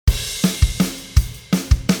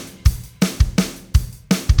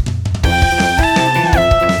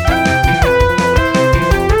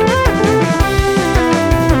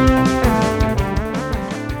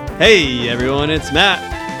Hey everyone, it's Matt.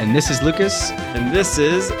 And this is Lucas. And this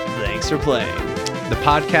is Thanks for Playing, the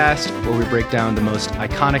podcast where we break down the most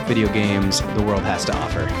iconic video games the world has to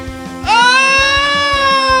offer.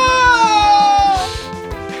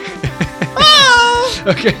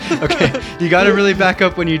 Okay. You got to really back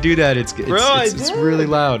up when you do that. It's really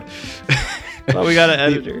loud. Well, we got an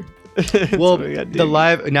editor. Well,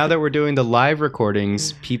 now that we're doing the live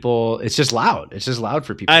recordings, it's just loud. It's just loud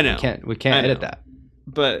for people. I know. We can't edit that.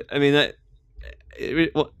 But I mean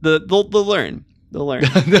they'll learn. They'll learn.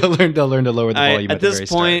 they'll learn to lower the volume at the this very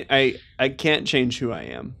point. start. I can't change who I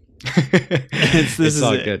am. This is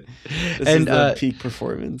all good. This is the peak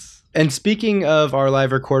performance. And speaking of our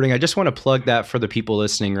live recording, I just want to plug that for the people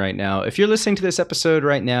listening right now. If you're listening to this episode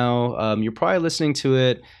right now, you're probably listening to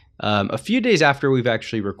it a few days after we've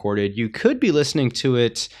actually recorded. You could be listening to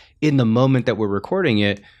it in the moment that we're recording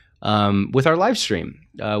it with our live stream.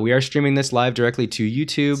 We are streaming this live directly to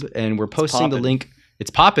YouTube, and we're posting the link. It's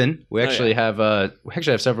popping. We actually have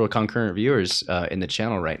several concurrent viewers in the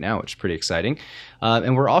channel right now, which is pretty exciting.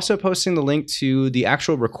 And we're also posting the link to the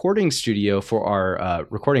actual recording studio for our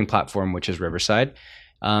recording platform, which is Riverside,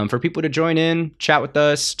 for people to join in, chat with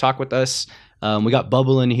us, talk with us. We got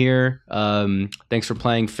Bubble in here. Thanks for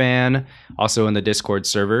playing fan. Also in the Discord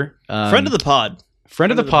server. Friend of the pod.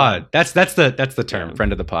 Friend of the pod. That's the term. Yeah.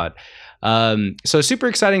 Friend of the pod. So super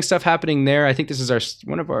exciting stuff happening there. I think this is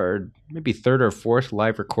one of our maybe third or fourth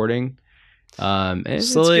live recording.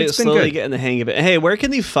 Slowly getting the hang of it. Hey, where can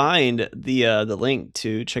they find the link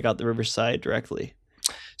to check out the Riverside directly?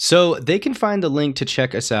 So they can find the link to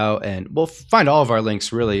check us out, and we'll find all of our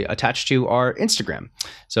links really attached to our Instagram.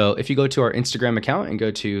 So if you go to our Instagram account and go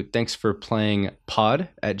to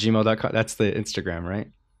thanksforplayingpod@gmail.com, that's the Instagram, right?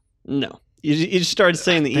 No. You just started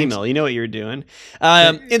saying the email. You know what you were doing.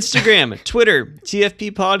 Instagram, Twitter, TFP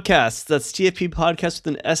Podcasts. That's TFP Podcast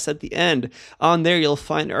with an S at the end. On there, you'll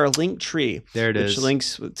find our link tree. There it is. Which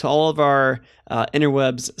links to all of our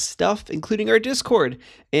interwebs stuff, including our Discord.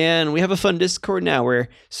 And we have a fun Discord now. We're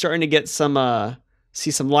starting to get see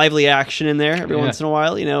some lively action in there every once in a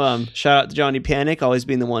while. Shout out to Johnny Panic, always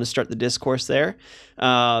being the one to start the discourse there.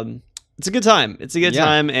 It's a good time.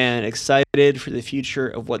 Time, and excited for the future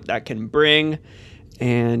of what that can bring.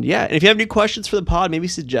 And if you have any questions for the pod, maybe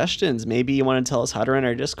suggestions, maybe you want to tell us how to run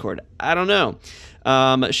our Discord, I don't know.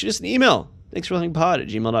 Shoot us an email.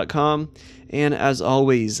 thanksforplayingpod@gmail.com. And as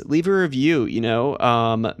always, leave a review.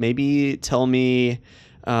 Maybe tell me,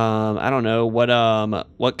 I don't know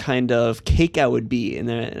what kind of cake I would be in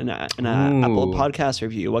an Apple Podcast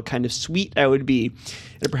review. What kind of sweet I would be,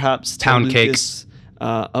 and perhaps pound cakes.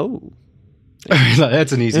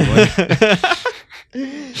 That's an easy one.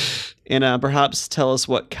 And perhaps tell us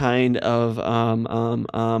what kind of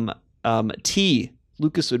tea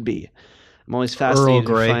Lucas would be. I'm always fascinated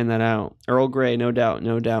to find that out. Earl Grey, no doubt,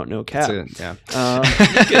 no cap.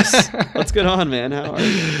 Lucas, what's going on, man? How are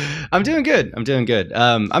you? I'm doing good.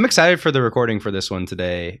 I'm excited for the recording for this one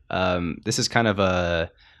today. This is kind of I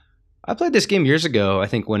played this game years ago, I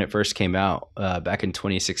think when it first came out, back in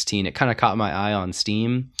 2016. It kind of caught my eye on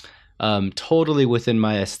Steam. Totally within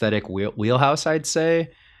my aesthetic wheelhouse, I'd say.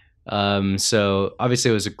 So obviously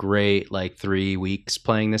it was a great 3 weeks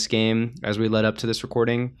playing this game as we led up to this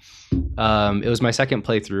recording. It was my second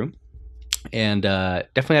playthrough, and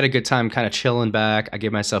definitely had a good time kind of chilling back. I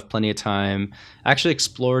gave myself plenty of time. I actually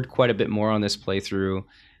explored quite a bit more on this playthrough,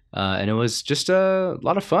 and it was just a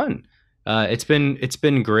lot of fun. It's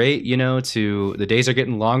been great, the days are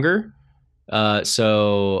getting longer.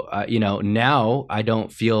 So now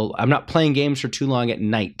I'm not playing games for too long at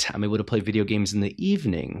night. I'm able to play video games in the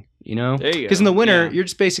evening, because in the winter, you're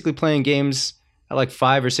just basically playing games at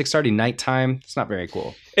 5 or 6:30 nighttime. It's not very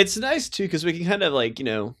cool. It's nice too, because we can kind of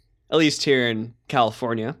at least here in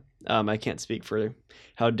California, I can't speak for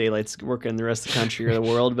how daylight's working in the rest of the country or the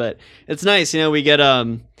world, but it's nice, we get,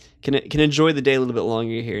 can enjoy the day a little bit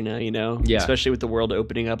longer here now, especially with the world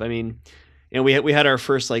opening up. I mean, we had our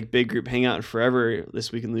first big group hangout in forever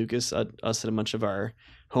this week in Lucas. Us and a bunch of our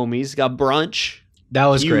homies got brunch. That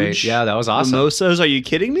was great. Yeah, that was awesome. Mimosas? Are you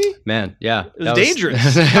kidding me? Man, yeah, it was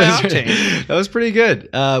dangerous. That was pretty good.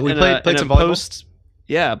 We played some volleyball.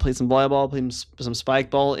 Played some volleyball, played some spike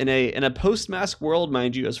ball in a post-mask world,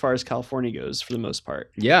 mind you, as far as California goes, for the most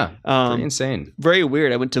part. Yeah, pretty insane. Very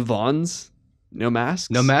weird. I went to Vaughn's, no masks.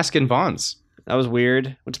 No mask in Vaughn's. That was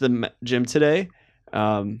weird. Went to the gym today.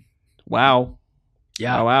 Wow.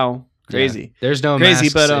 Yeah. Oh, wow. Crazy. Yeah. There's no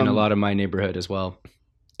masks in a lot of my neighborhood as well.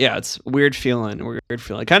 Yeah, it's a weird feeling.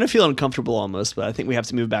 I kind of feel uncomfortable almost, but I think we have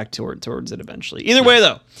to move back towards it eventually. Either way,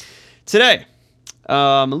 though, today,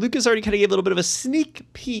 Lucas already kind of gave a little bit of a sneak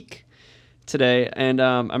peek today, and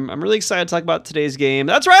I'm really excited to talk about today's game.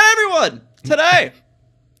 That's right, everyone. Today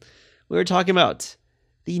we're talking about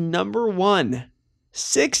the number one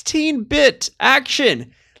 16-bit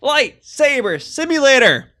action lightsaber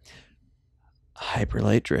simulator, Hyper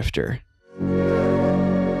Light Drifter.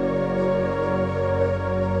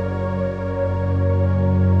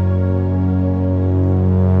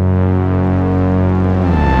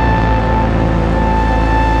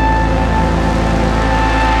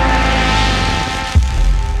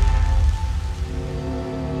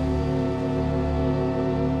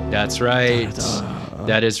 That's right.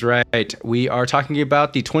 That is right. We are talking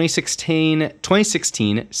about the 2016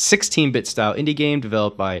 16-bit style indie game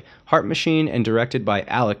developed by Heart Machine and directed by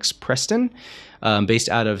Alex Preston, based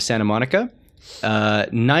out of Santa Monica.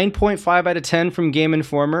 9.5 out of 10 from Game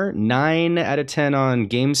Informer, 9 out of 10 on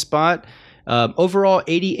GameSpot, overall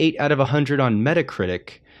 88 out of 100 on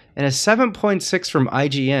Metacritic, and a 7.6 from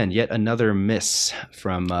IGN. Yet another miss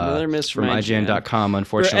from IGN.com,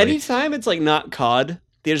 unfortunately. Anytime it's like not COD,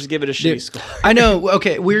 they just give it a shitty score. I know.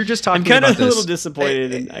 Okay, we were just talking about this. I'm kind of a little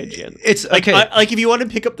disappointed in IGN. It's like, okay. If you want to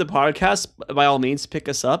pick up the podcast, by all means, pick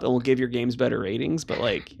us up, and we'll give your games better ratings. But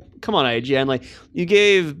like, come on, IGN. Like, you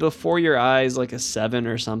gave Before Your Eyes like a 7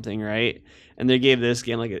 or something, right? And they gave this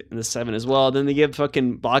game like a 7 as well. Then they give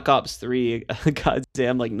fucking Black Ops 3 a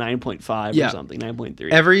goddamn like 9.5 or something,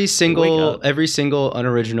 9.3. Every single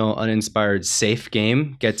unoriginal, uninspired, safe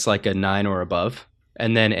game gets like a 9 or above.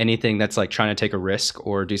 And then anything that's like trying to take a risk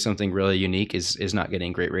or do something really unique is not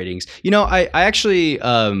getting great ratings. You know, I actually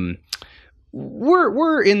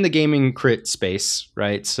we're in the gaming crit space,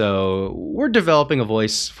 right? So we're developing a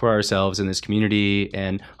voice for ourselves in this community,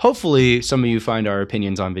 and hopefully some of you find our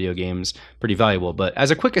opinions on video games pretty valuable. But as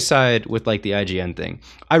a quick aside with like the IGN thing,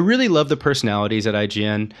 I really love the personalities at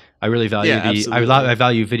IGN. I really value I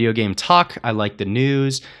value video game talk. I like the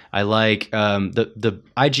news. I like the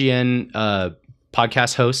IGN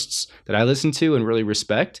podcast hosts that I listen to and really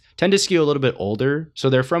respect tend to skew a little bit older. So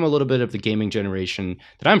they're from a little bit of the gaming generation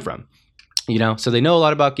that I'm from, you know, so they know a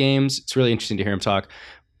lot about games. It's really interesting to hear them talk.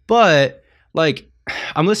 But like,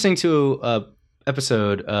 I'm listening to a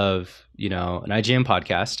episode of, you know, an IGN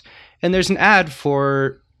podcast, and there's an ad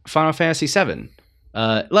for Final Fantasy VII.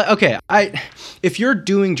 If you're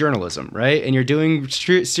doing journalism, right, and you're doing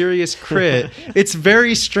serious crit, it's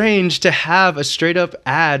very strange to have a straight up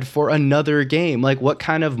ad for another game. Like, what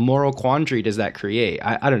kind of moral quandary does that create?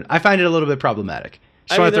 I find it a little bit problematic.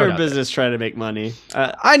 I mean, they're a business trying to make money.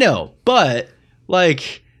 I know, but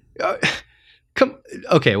like,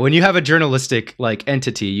 when you have a journalistic like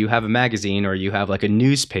entity, you have a magazine or you have like a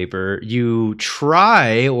newspaper, you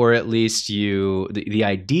try, or at least the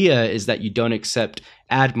idea is that you don't accept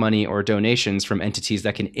ad money or donations from entities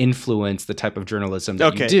that can influence the type of journalism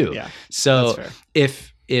that you do. Yeah, so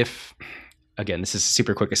if again, this is a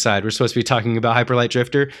super quick aside, we're supposed to be talking about Hyper Light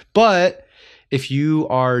Drifter, but if you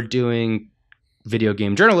are doing video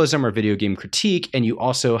game journalism or video game critique, and you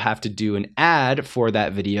also have to do an ad for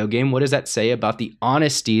that video game, what does that say about the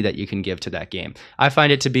honesty that you can give to that game? I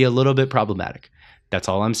find it to be a little bit problematic. That's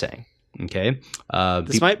all I'm saying. Okay.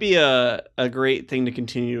 This might be a great thing to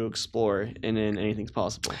continue to explore in Anything's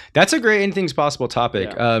Possible. That's a great Anything's Possible topic.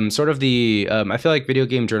 Yeah. I feel like video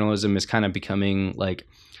game journalism is kind of becoming like,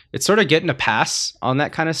 it's sort of getting a pass on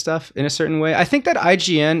that kind of stuff in a certain way. I think that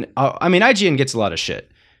IGN gets a lot of shit.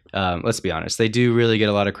 Let's be honest. They do really get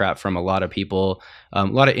a lot of crap from a lot of people, a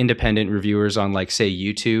lot of independent reviewers on like, say,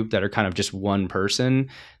 YouTube that are kind of just one person.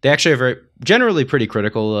 They actually are generally pretty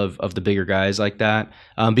critical of the bigger guys like that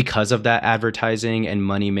because of that advertising and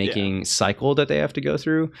money-making cycle that they have to go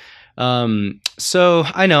through. So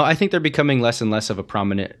I think they're becoming less and less of a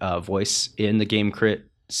prominent voice in the game crit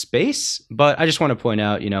space. But I just want to point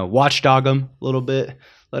out, watchdog them a little bit.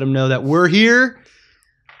 Let them know that we're here.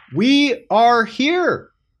 We are here.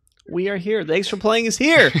 We are here. Thanks for playing us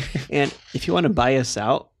here. And if you want to buy us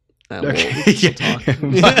out, we'll talk.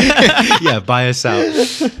 Yeah, buy us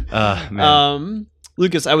out. Man.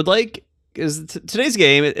 Lucas, I would like, because today's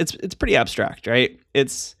game, it's pretty abstract, right?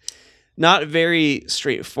 It's not very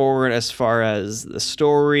straightforward as far as the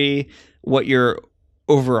story, what your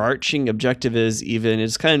overarching objective is even.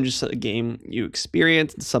 It's kind of just a game you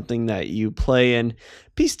experience, something that you play and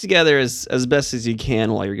piece together as best as you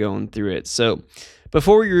can while you're going through it. So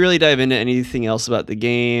before we really dive into anything else about the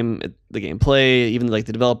game, the gameplay, even like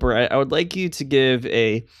the developer, I would like you to give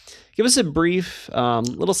us a brief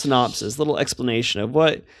little synopsis, little explanation of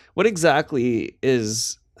what exactly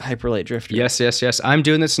is Hyper Light Drifter. Yes. I'm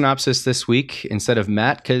doing the synopsis this week instead of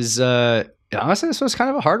Matt because Honestly, this was kind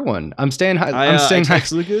of a hard one. I'm staying high. I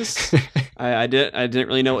text Lucas. I didn't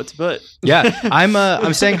really know what to put. Yeah,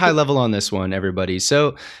 I'm staying high level on this one, everybody.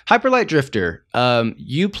 So, Hyperlight Drifter.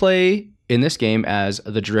 You play in this game as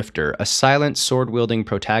the Drifter, a silent sword-wielding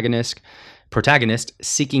protagonist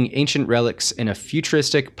seeking ancient relics in a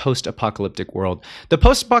futuristic post-apocalyptic world. The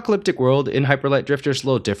post-apocalyptic world in Hyperlight Drifter is a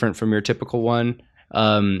little different from your typical one.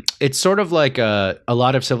 It's sort of like a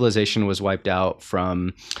lot of civilization was wiped out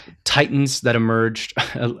from titans that emerged.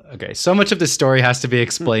 Okay, so much of the story has to be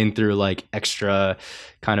explained through like extra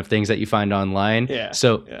kind of things that you find online. Yeah.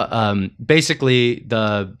 So basically,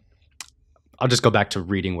 I'll just go back to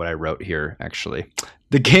reading what I wrote here, actually.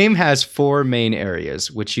 The game has 4 main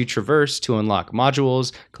areas, which you traverse to unlock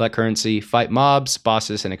modules, collect currency, fight mobs,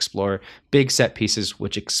 bosses, and explore big set pieces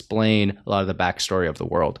which explain a lot of the backstory of the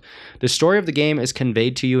world. The story of the game is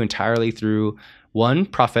conveyed to you entirely through 1,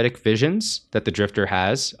 prophetic visions that the Drifter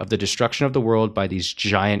has of the destruction of the world by these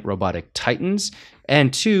giant robotic titans,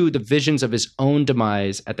 and 2, the visions of his own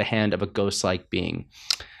demise at the hand of a ghost-like being.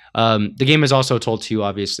 The game is also told to you,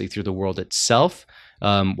 obviously, through the world itself.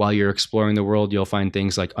 While you're exploring the world, you'll find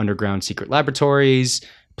things like underground secret laboratories,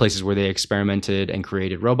 places where they experimented and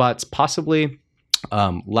created robots, possibly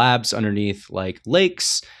labs underneath like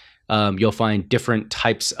lakes. You'll find different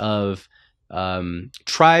types of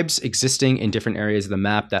tribes existing in different areas of the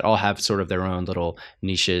map that all have sort of their own little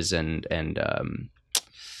niches and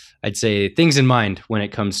I'd say things in mind when it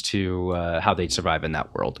comes to how they survive in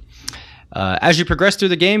that world. As you progress through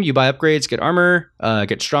the game, you buy upgrades, get armor,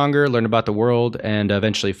 get stronger, learn about the world, and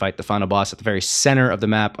eventually fight the final boss at the very center of the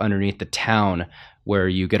map underneath the town, where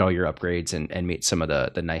you get all your upgrades and meet some of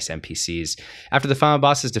the nice NPCs. After the final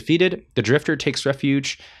boss is defeated, the Drifter takes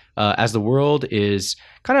refuge as the world is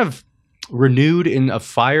kind of renewed in a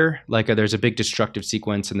fire. Like there's a big destructive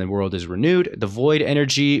sequence and the world is renewed. The void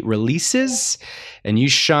energy releases and you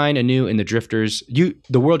shine anew in the Drifter's...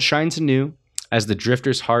 The world shines anew as the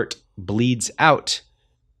Drifter's heart bleeds out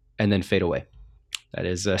and then fade away. That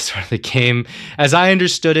is sort of the game as I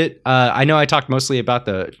understood it. I know I talked mostly about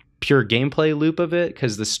the pure gameplay loop of it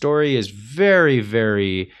because the story is very,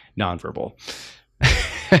 very nonverbal.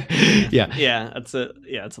 Yeah, it's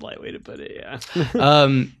a light way to put it. Yeah.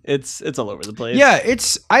 It's all over the place. Yeah,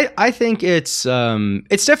 I think it's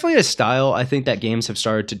definitely a style I think that games have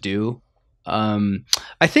started to do.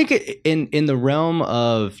 I think in the realm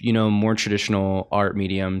of, more traditional art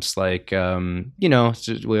mediums, like, we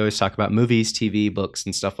always talk about movies, TV, books,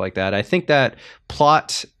 and stuff like that. I think that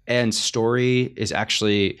plot and story is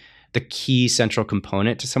actually the key central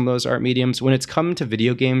component to some of those art mediums. When it's come to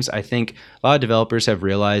video games, I think a lot of developers have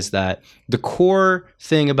realized that the core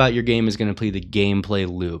thing about your game is going to be the gameplay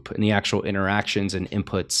loop and the actual interactions and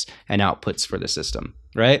inputs and outputs for the system,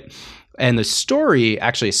 right? And the story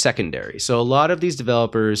actually is secondary. So a lot of these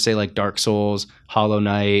developers, say like Dark Souls, Hollow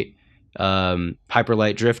Knight,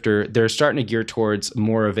 Hyperlight Drifter, they're starting to gear towards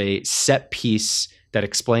more of a set piece that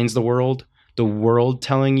explains the world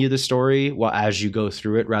telling you the story while as you go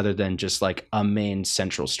through it, rather than just like a main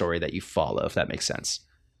central story that you follow, if that makes sense.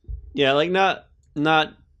 Yeah, like not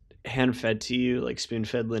hand fed to you, like spoon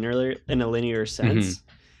fed linearly in a linear sense,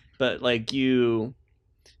 but like it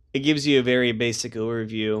gives you a very basic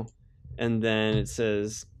overview. And then it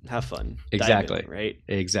says, have fun. Exactly. In, right?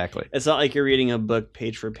 Exactly. It's not like you're reading a book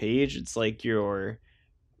page for page. It's like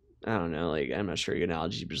I don't know, like, I'm not sure your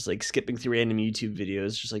analogy, but just like skipping through random YouTube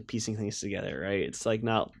videos, just like piecing things together, right? It's like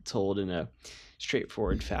not told in a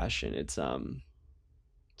straightforward fashion. It's kind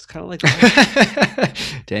of like that.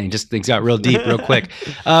 Dang, just things got real deep real quick.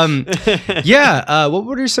 What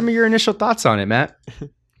were some of your initial thoughts on it, Matt?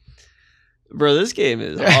 Bro, this game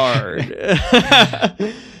is hard.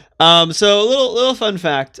 So a little fun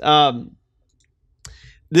fact.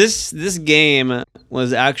 This game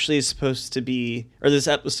was actually supposed to be, or this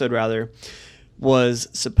episode rather, was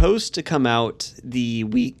supposed to come out the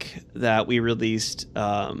week that we released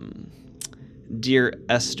Dear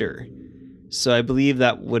Esther. So I believe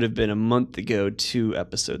that would have been a month ago, 2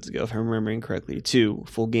 episodes ago, if I'm remembering correctly, 2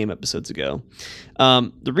 full game episodes ago.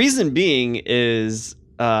 The reason being is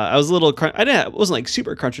I was a little, it wasn't like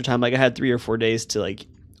super cruncher time. Like I had 3 or 4 days to like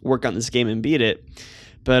work on this game and beat it.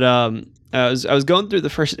 But I was going through the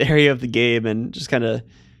first area of the game and just kind of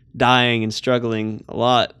dying and struggling a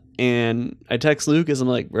lot. And I text Lucas. I'm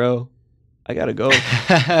like, bro, I gotta go.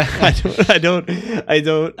 I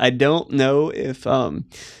don't know if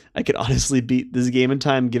I could honestly beat this game in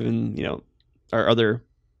time, given our other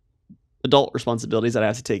adult responsibilities that I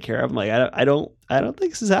have to take care of. I'm like, I don't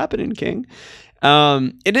think this is happening, King.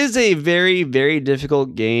 It is a very, very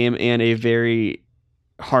difficult game and a very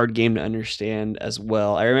hard game to understand as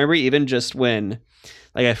well. I remember even just when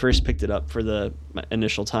like I first picked it up for my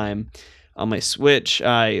initial time on my Switch,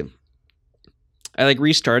 I like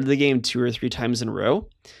restarted the game 2 or 3 times in a row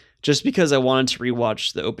just because I wanted to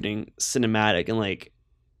rewatch the opening cinematic and like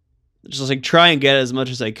just like try and get as much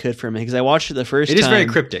as I could from it, because I watched it the first time. It is very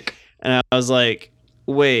cryptic. And I was like,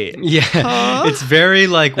 wait. Yeah. Huh? It's very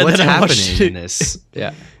like, what's happening in this?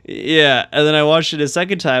 Yeah. Yeah. And then I watched it a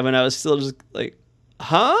second time and I was still just like,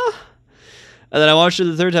 huh? And then I watched it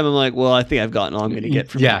the third time. I'm like, well, I think I've gotten all I'm going to get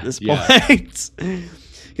from it at this point.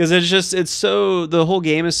 Because the whole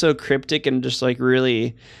game is so cryptic and just like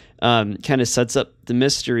really kind of sets up the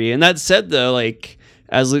mystery. And that said, though, like,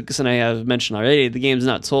 as Lucas and I have mentioned already, the game's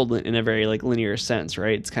not told in a very like linear sense,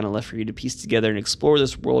 right? It's kind of left for you to piece together and explore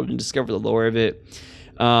this world and discover the lore of it,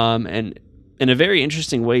 and in a very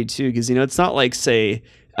interesting way too, because it's not like, say,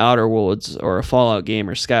 Outer Worlds or a Fallout game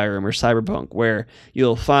or Skyrim or Cyberpunk, where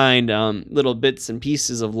you'll find little bits and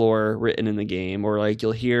pieces of lore written in the game, or like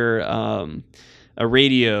you'll hear a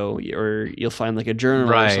radio, or you'll find like a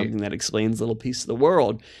journal or something that explains a little piece of the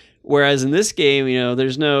world. Whereas in this game,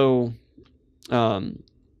 there's no written.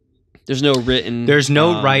 There's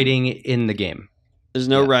no writing in the game. There's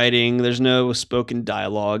no writing. There's no spoken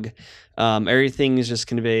dialogue. Everything is just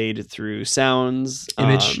conveyed through sounds,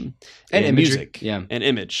 image, and music, and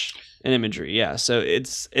imagery. Yeah. So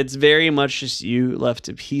it's very much just you left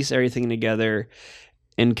to piece everything together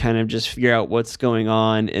and kind of just figure out what's going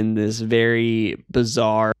on in this very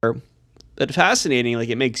bizarre but fascinating. Like,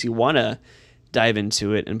 it makes you want to dive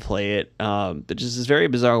into it and play it. But just this very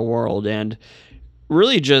bizarre world, and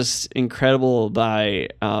really just incredible by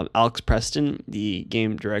Alex Preston, the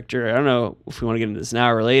game director. I don't know if we want to get into this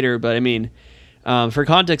now or later, but I mean, for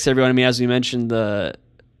context, everyone, I mean, as we mentioned,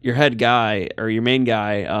 your head guy or your main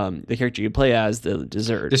guy, the character you play as, the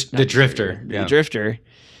Drifter, the Drifter,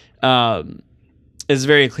 is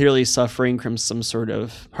very clearly suffering from some sort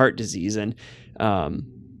of heart disease, and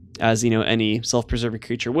as any self-preserving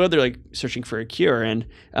creature would, they're like searching for a cure. And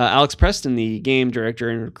Alex Preston, the game director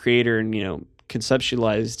and creator, and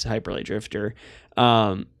conceptualized Hyper Light Drifter,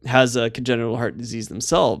 has a congenital heart disease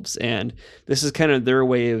themselves, and this is kind of their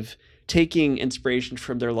way of taking inspiration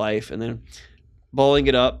from their life and then balling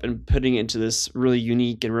it up and putting it into this really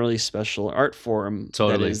unique and really special art form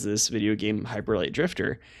that is this video game Hyper Light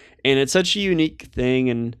Drifter. And it's such a unique thing,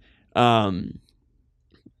 and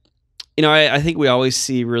I think we always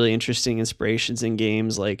see really interesting inspirations in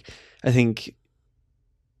games. Like, I think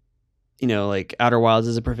like Outer Wilds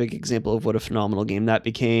is a perfect example of what a phenomenal game that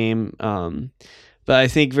became. But I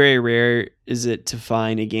think very rare is it to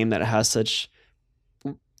find a game that has such,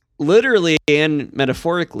 literally and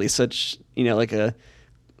metaphorically, such, like a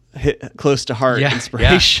hit close to heart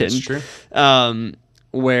inspiration. Yeah, that's true.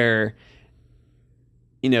 Where,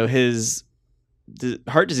 the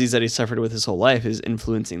heart disease that he suffered with his whole life is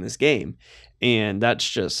influencing this game. And that's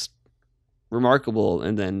just remarkable.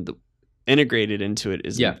 And then integrated into it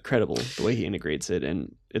is incredible, the way he integrates it,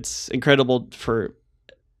 and it's incredible for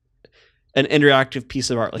an interactive piece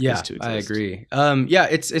of art like this to exist. I agree.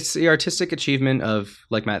 It's the artistic achievement of,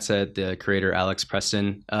 like Matt said, the creator Alex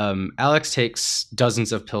Preston. Alex takes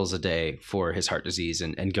dozens of pills a day for his heart disease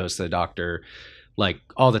and goes to the doctor like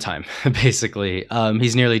all the time, basically.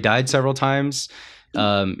 He's nearly died several times.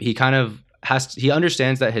 He kind of he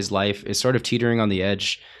understands that his life is sort of teetering on the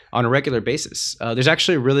edge on a regular basis. There's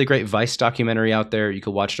actually a really great Vice documentary out there. You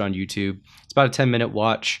could watch it on YouTube. It's about a 10-minute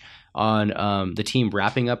watch on the team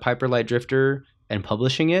wrapping up Hyper Light Drifter and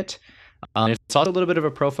publishing it. It's also a little bit of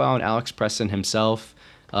a profile on Alex Preston himself,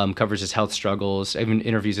 covers his health struggles, even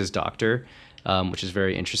interviews his doctor, which is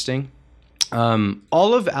very interesting.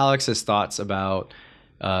 All of Alex's thoughts about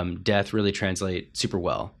death really translate super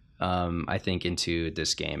well, I think, into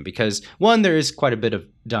this game, because one, there is quite a bit of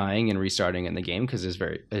dying and restarting in the game because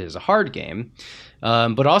it is a hard game,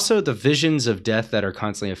 but also the visions of death that are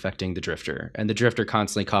constantly affecting the Drifter, and the Drifter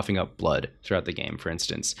constantly coughing up blood throughout the game, for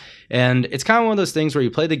instance. And it's kind of one of those things where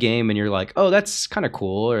you play the game and you're like, oh, that's kind of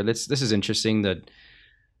cool, or this is interesting that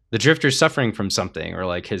the Drifter's suffering from something, or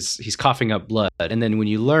like he's coughing up blood. And then when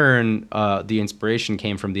you learn the inspiration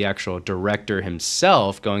came from the actual director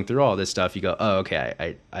himself going through all this stuff, you go, oh,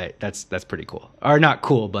 okay, I that's pretty cool. Or not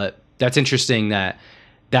cool, but that's interesting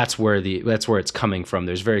that's where it's coming from.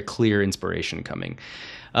 There's very clear inspiration coming.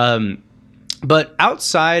 But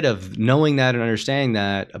outside of knowing that and understanding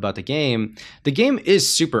that about the game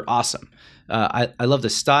is super awesome. I love the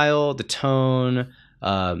style, the tone,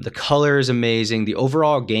 the color is amazing. The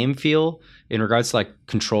overall game feel in regards to like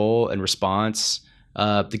control and response,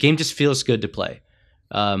 the game just feels good to play.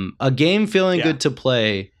 A game feeling good to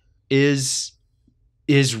play is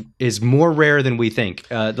is more rare than we think.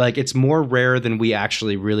 Like it's more rare than we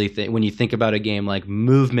actually really think. When you think about a game like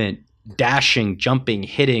movement, dashing, jumping,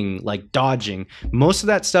 hitting, like dodging, most of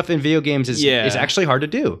that stuff in video games is actually hard to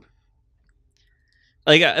do.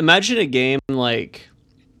 Like imagine a game like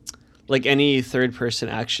any third-person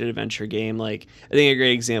action adventure game. Like I think a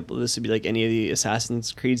great example of this would be like any of the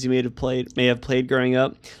Assassin's Creeds you may have played growing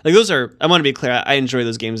up. Like those are, I want to be clear, I enjoy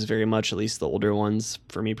those games very much, at least the older ones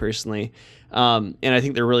for me personally. And I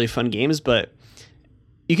think they're really fun games, but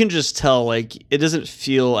you can just tell like it doesn't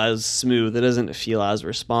feel as smooth. It doesn't feel as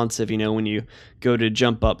responsive, when you go to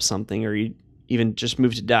jump up something or you even just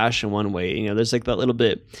move to dash in one way. There's like that little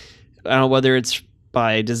bit, I don't know whether it's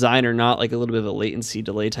by design or not, like a little bit of a latency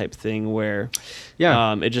delay type thing where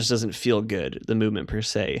it just doesn't feel good, the movement per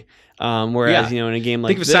se. Whereas in a game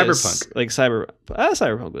like think of this, Cyberpunk, like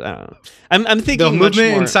Cyberpunk, I don't know. I'm thinking the much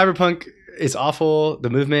movement more, in Cyberpunk is awful. The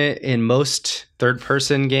movement in most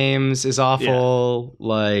third-person games is awful. Yeah.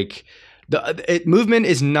 Like movement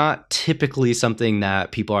is not typically something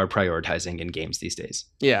that people are prioritizing in games these days.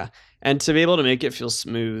 Yeah. And to be able to make it feel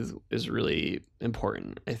smooth is really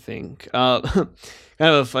important, I think. Kind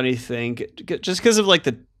of a funny thing, just because of like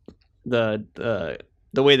the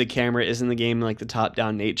way the camera is in the game, like the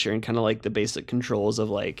top-down nature and kind of like the basic controls of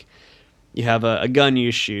like you have a gun you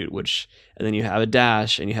shoot, and then you have a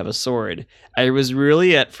dash and you have a sword. I was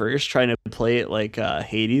really at first trying to play it like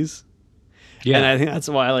Hades. Yeah. And I think that's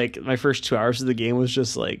why like my first 2 hours of the game was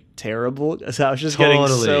just like terrible. So I was just getting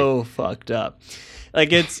so fucked up.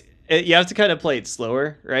 Like you have to kind of play it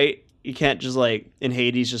slower, right? You can't just like in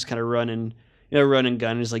Hades just kind of run and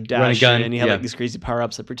gun and just like dash and you have like these crazy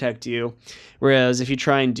power-ups that protect you. Whereas if you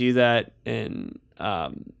try and do that in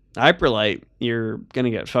Hyperlight, you're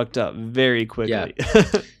gonna get fucked up very quickly.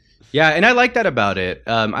 Yeah, and I like that about it.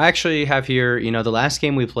 I actually have here, the last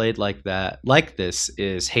game we played like this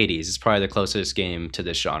is Hades. It's probably the closest game to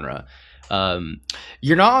this genre.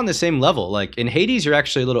 You're not on the same level. Like in Hades, you're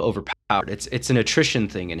actually a little overpowered. It's an attrition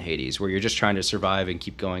thing in Hades where you're just trying to survive and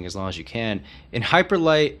keep going as long as you can. In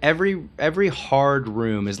Hyperlight, every hard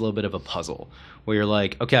room is a little bit of a puzzle where you're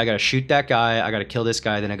like, okay, I got to shoot that guy, I got to kill this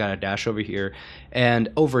guy, then I got to dash over here. And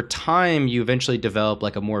over time, you eventually develop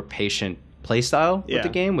like a more patient play style with the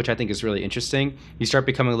game, which I think is really interesting. You start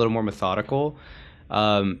becoming a little more methodical.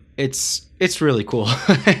 It's really cool.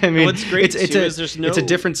 I mean, what's great it's a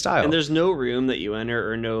different style, and there's no room that you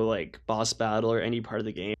enter or no like boss battle or any part of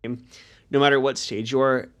the game. No matter what stage you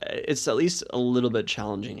are, it's at least a little bit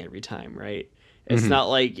challenging every time, right? It's not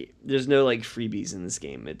like there's no like freebies in this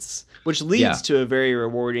game. Which leads to a very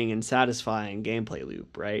rewarding and satisfying gamelay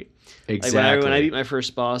loop, right? Exactly. Like when I beat my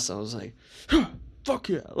first boss, I was like, fuck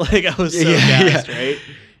yeah! Like I was so gassed, right?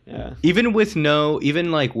 Yeah. Even with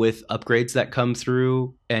upgrades that come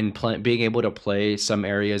through and being able to play some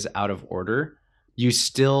areas out of order, you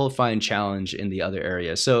still find challenge in the other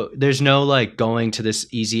areas. So there's no like going to this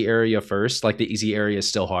easy area first. Like the easy area is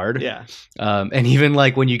still hard. Yeah. And even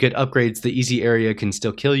like when you get upgrades, the easy area can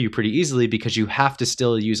still kill you pretty easily because you have to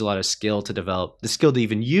still use a lot of skill to develop the skill to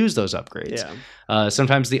even use those upgrades. Yeah.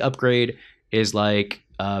 Sometimes the upgrade is like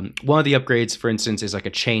one of the upgrades, for instance, is like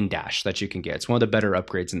a chain dash that you can get. It's one of the better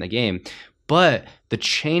upgrades in the game. But the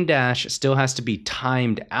chain dash still has to be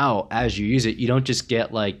timed out as you use it. You don't just get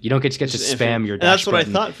to spam your dash. And that's what button.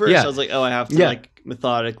 I thought first. I was like, oh, I have to like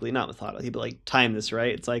not methodically, but like time this,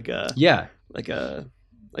 right? It's like like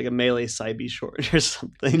a melee side B short or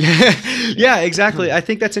something. Yeah, exactly. I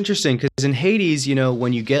think that's interesting because in Hades,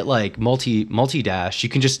 when you get like multi dash, you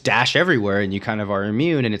can just dash everywhere and you kind of are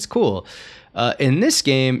immune and it's cool. In this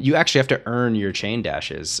game, you actually have to earn your chain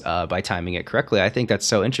dashes by timing it correctly. I think that's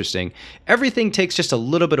so interesting. Everything takes just a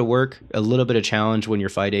little bit of work, a little bit of challenge when you're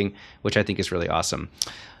fighting, which I think is really awesome.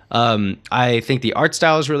 I think the art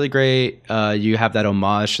style is really great. You have that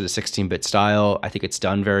homage to the 16-bit style. I think it's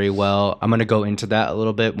done very well. I'm going to go into that a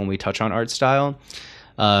little bit when we touch on art style.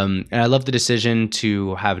 And I love the decision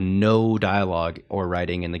to have no dialogue or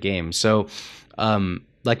writing in the game. So,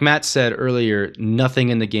 like Matt said earlier, nothing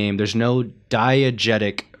in the game. There's no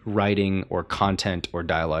diegetic writing or content or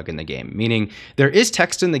dialogue in the game. Meaning there is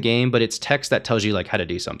text in the game, but it's text that tells you like how to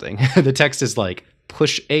do something. The text is like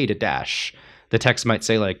push A to dash. The text might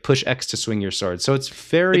say like push X to swing your sword. So it's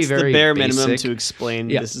very the bare basic. Minimum to explain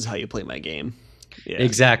this is how you play my game. Yeah.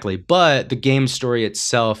 Exactly. But the game story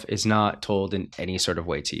itself is not told in any sort of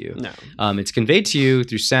way to you. No. It's conveyed to you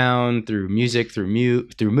through sound, through music, through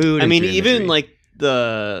mood. I mean, even like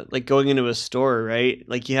going into a store, right?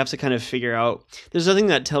 Like you have to kind of figure out, there's nothing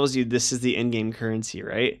that tells you this is the in-game currency,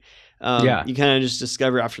 right? You kind of just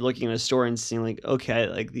discover after looking in a store and seeing like, okay,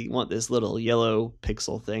 like you want this little yellow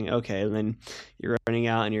pixel thing. Okay. And then you're running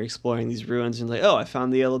out and you're exploring these ruins and like, oh, I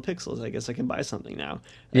found the yellow pixels. I guess I can buy something now.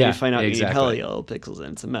 And you find out you need hella yellow pixels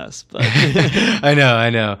and it's a mess. But I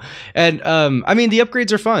know. And I mean, the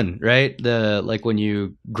upgrades are fun, right? Like when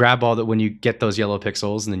you grab when you get those yellow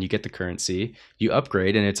pixels and then you get the currency, you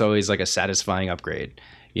upgrade, and it's always like a satisfying upgrade,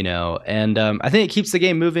 you know? And I think it keeps the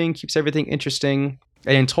game moving, keeps everything interesting.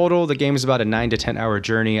 And in total, the game is about a 9 to 10 hour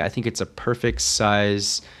journey. I think it's a perfect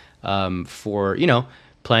size for, you know,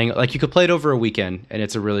 playing. Like you could play it over a weekend, and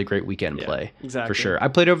it's a really great weekend play. Exactly. For sure. I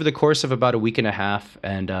played over the course of about a week and a half,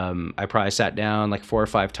 and I probably sat down like 4 or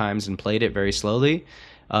 5 times and played it very slowly.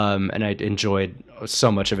 And I enjoyed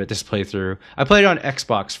so much of it this playthrough. I played it on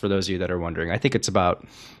Xbox, for those of you that are wondering. I think it's about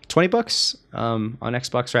 $20 on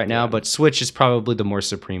Xbox right now, but Switch is probably the more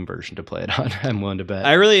supreme version to play it on. I'm willing to bet.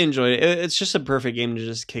 I really enjoyed it. It's just a perfect game to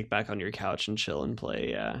just kick back on your couch and chill and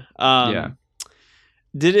play. Yeah.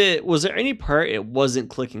 Was there any part it wasn't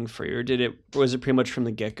clicking for you, or was it pretty much from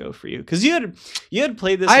the get-go for you? Because you had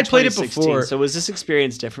played this. I had played it before. So was this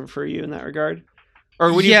experience different for you in that regard?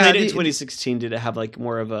 Or when you played it in 2016, did it have like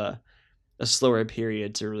more of a slower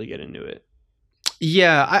period to really get into it?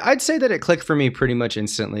 Yeah, I'd say that it clicked for me pretty much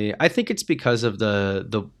instantly. I think it's because of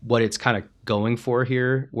the what it's kind of going for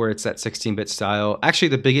here, where it's that 16-bit style. Actually,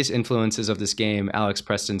 the biggest influences of this game, Alex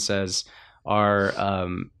Preston says, are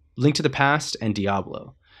Link to the Past and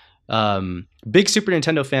Diablo. Big Super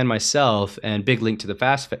Nintendo fan myself, and big Link to the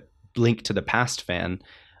Past fan.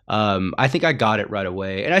 I think I got it right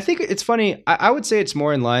away. And I think it's funny. I would say it's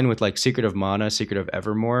more in line with like Secret of Mana, Secret of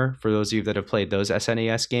Evermore. For those of you that have played those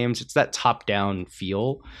SNES games, it's that top-down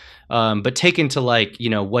feel. But taken to like, you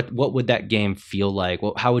know, what would that game feel like?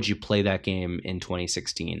 Well, how would you play that game in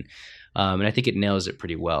 2016? And I think it nails it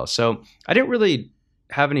pretty well. So I didn't really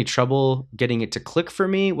have any trouble getting it to click for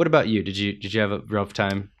me. What about you? Did you have a rough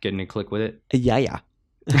time getting it to click with it? Yeah.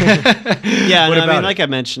 Yeah. No, I mean, like I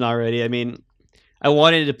mentioned already, I mean, I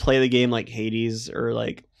wanted to play the game like Hades, or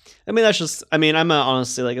like, I mean, I'm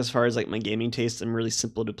honestly, like, as far as like my gaming taste, I'm really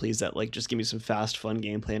simple to please. That like, just give me some fast, fun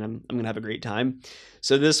gameplay and I'm going to have a great time.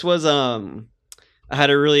 So this was, I had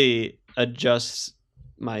to really adjust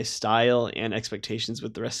my style and expectations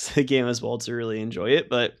with the rest of the game as well to really enjoy it.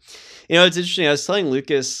 But, you know, it's interesting. I was telling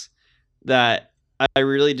Lucas that I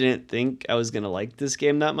really didn't think I was going to like this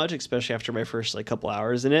game that much, especially after my first like couple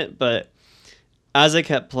hours in it. But as I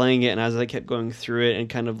kept playing it and as I kept going through it and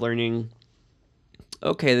kind of learning,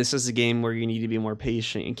 okay, this is a game where you need to be more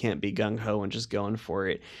patient. You can't be gung-ho and just going for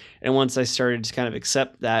it. And once I started to kind of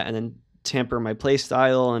accept that and then temper my play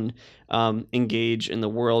style and engage in the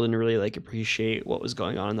world and really like appreciate what was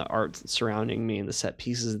going on in the art surrounding me and the set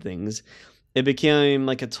pieces and things, it became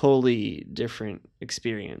like a totally different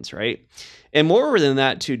experience, right? And moreover than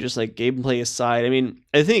that too, just like gameplay aside, I mean,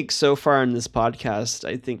 I think so far in this podcast,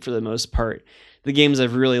 I think for the most part, the games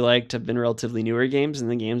I've really liked have been relatively newer games, and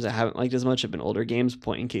the games I haven't liked as much have been older games,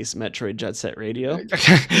 point in case Metroid Jet Set Radio.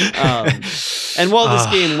 And while this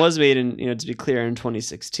game was made in, you know, to be clear, in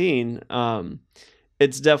 2016,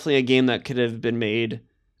 it's definitely a game that could have been made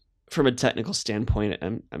from a technical standpoint.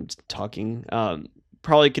 I'm talking,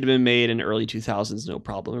 probably could have been made in early 2000s, no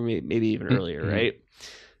problem, or maybe even earlier, right?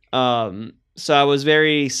 So I was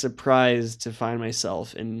very surprised to find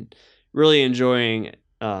myself in really enjoying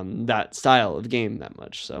that style of game that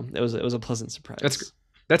much. So it was a pleasant surprise.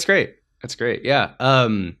 That's great. Yeah.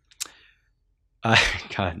 God,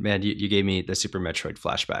 man, you gave me the Super Metroid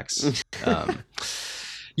flashbacks.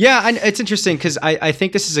 Yeah, and it's interesting because I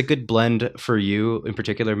think this is a good blend for you in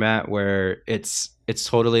particular, Matt, where it's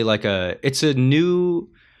totally like it's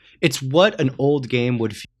what an old game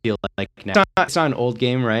would feel like now. It's not an old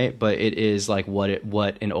game, right? But it is like what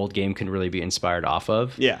an old game can really be inspired off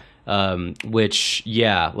of. Yeah. Which,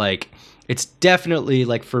 yeah, like it's definitely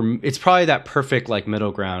like it's probably that perfect like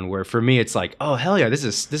middle ground where for me it's like, oh hell yeah, this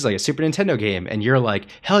is like a Super Nintendo game, and you're like,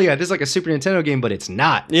 hell yeah, this is like a Super Nintendo game, but it's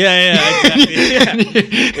not. Yeah, exactly.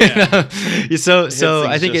 Yeah. So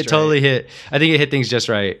I think it totally hit. I think it hit things just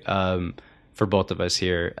right for both of us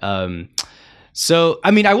here. So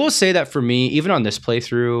I mean, I will say that for me, even on this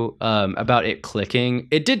playthrough, about it clicking,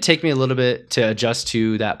 it did take me a little bit to adjust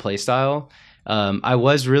to that play style. I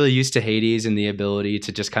was really used to Hades and the ability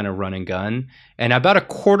to just kind of run and gun. And about a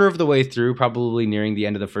quarter of the way through, probably nearing the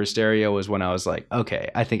end of the first area, was when I was like, okay,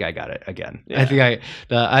 I think I got it again. Yeah.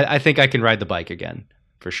 I think I can ride the bike again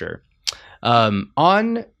for sure.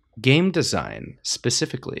 On game design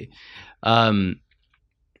specifically, how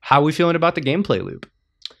are we feeling about the gameplay loop?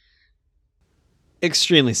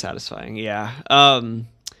 Extremely satisfying. Yeah.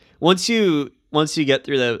 Once you once you get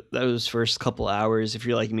through those first couple hours, if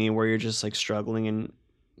you're like me, where you're just like struggling and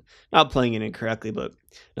not playing it incorrectly, but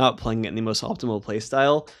not playing it in the most optimal play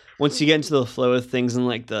style, once you get into the flow of things and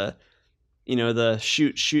like the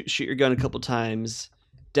shoot your gun a couple times,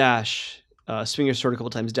 dash, swing your sword a couple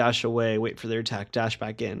times, dash away, wait for their attack, dash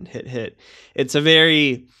back in, hit. It's a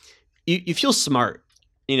very, you feel smart,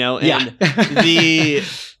 and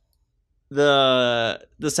the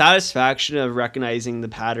satisfaction of recognizing the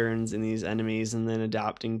patterns in these enemies and then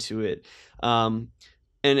adapting to it, and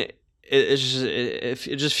it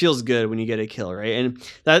just feels good when you get a kill, right? And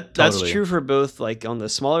that's Totally. true for both like on the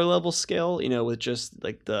smaller level scale, with just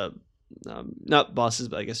like the not bosses,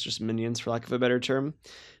 but I guess just minions, for lack of a better term,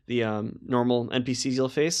 the normal NPCs you'll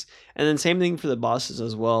face, and then same thing for the bosses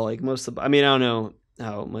as well. Like I don't know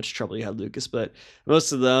how much trouble you had, Lucas, but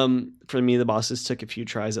most of them, for me, the bosses took a few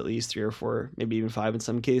tries, at least 3 or 4, maybe even 5 in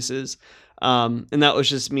some cases, and that was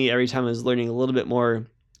just me every time I was learning a little bit more,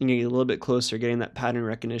 getting a little bit closer, getting that pattern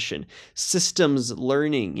recognition, systems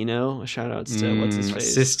learning, shout outs to what's his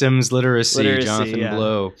face, systems literacy Jonathan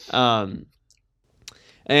Blow.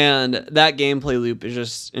 And that gameplay loop is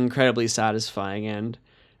just incredibly satisfying. And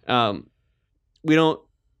I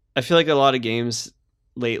feel like a lot of games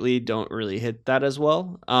lately don't really hit that as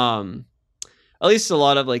well. At least a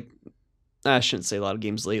lot of I shouldn't say a lot of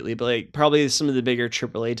games lately, but like probably some of the bigger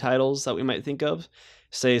AAA titles that we might think of,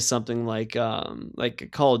 say something like a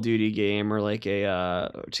Call of Duty game, or like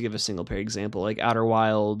to give a single player example, like Outer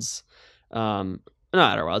Wilds, not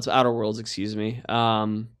Outer Wilds, Outer Worlds, excuse me.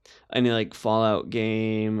 Any like Fallout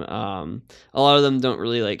game, a lot of them don't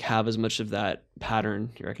really like have as much of that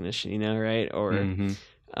pattern recognition, right? Or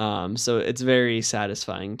so it's very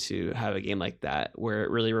satisfying to have a game like that where it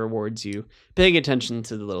really rewards you paying attention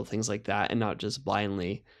to the little things like that and not just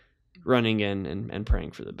blindly running in and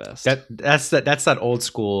praying for the best. That's that old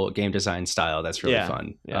school game design style that's really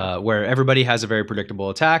fun. Where everybody has a very predictable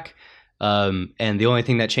attack. And the only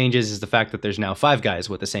thing that changes is the fact that there's now 5 guys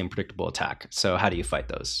with the same predictable attack. So how do you fight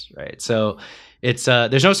those, right? So it's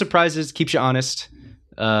there's no surprises, keeps you honest.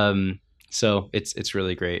 So it's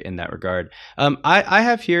really great in that regard. I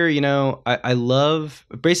have here, I love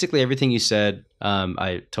basically everything you said.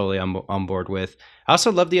 I totally am on board with. I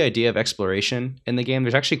also love the idea of exploration in the game.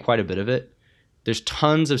 There's actually quite a bit of it. There's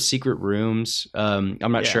tons of secret rooms. I'm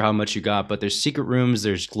not sure how much you got, but there's secret rooms.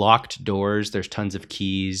 There's locked doors. There's tons of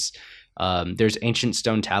keys. There's ancient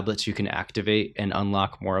stone tablets you can activate and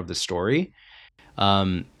unlock more of the story.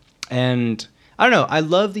 And I don't know, I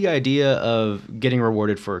love the idea of getting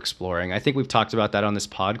rewarded for exploring. I think we've talked about that on this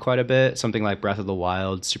pod quite a bit. Something like Breath of the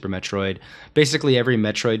Wild, Super Metroid. Basically every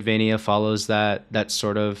Metroidvania follows that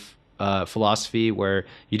sort of philosophy where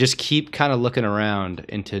you just keep kind of looking around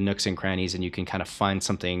into nooks and crannies and you can kind of find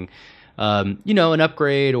something, an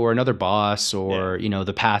upgrade or another boss or,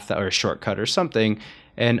 the path or a shortcut or something.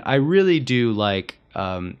 And I really do like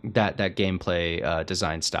that gameplay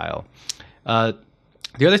design style.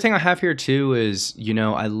 The other thing I have here too is,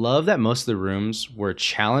 I love that most of the rooms were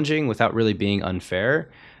challenging without really being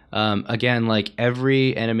unfair. Again, like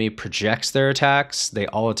every enemy projects their attacks. They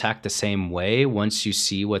all attack the same way once you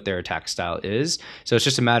see what their attack style is. So it's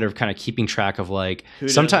just a matter of kind of keeping track of like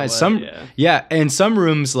sometimes and some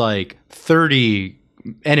rooms like 30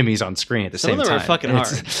 enemies on screen at the same time. Some of them are fucking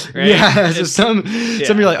hard, right? Yeah, so some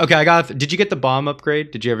you're like, okay, did you get the bomb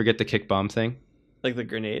upgrade? Did you ever get the kick bomb thing? Like the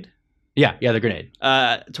grenade? Yeah, the grenade.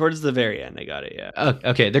 Towards the very end, I got it. Yeah.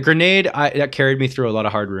 Okay, the grenade that carried me through a lot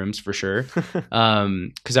of hard rooms for sure.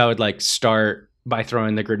 Because I would like start by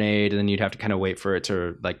throwing the grenade, and then you'd have to kind of wait for it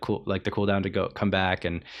to the cooldown to come back,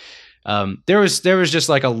 and there was just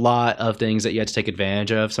like a lot of things that you had to take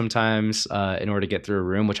advantage of sometimes in order to get through a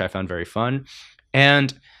room, which I found very fun.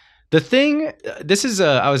 And the thing,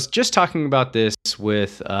 I was just talking about this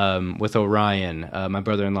with Orion, my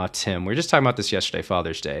brother-in-law Tim. We were just talking about this yesterday,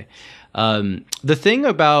 Father's Day. The thing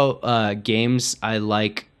about games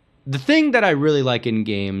the thing that I really like in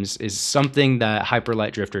games is something that Hyper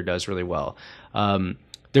Light Drifter does really well.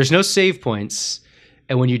 There's no save points,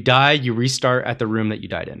 and when you die, you restart at the room that you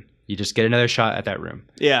died in. You just get another shot at that room.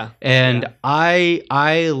 Yeah. And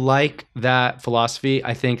I like that philosophy.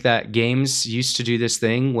 I think that games used to do this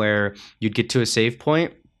thing where you'd get to a save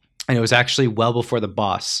point and it was actually well before the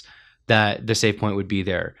boss that the save point would be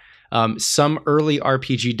there. Some early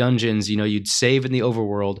RPG dungeons, you'd save in the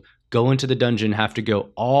overworld, go into the dungeon, have to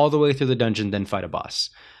go all the way through the dungeon, then fight a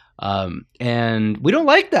boss. And we don't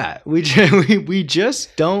like that. We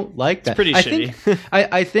just don't like that. It's pretty shitty.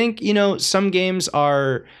 I think, some games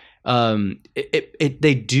are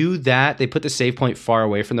They do that. They put the save point far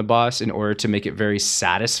away from the boss in order to make it very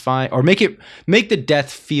satisfying, or make the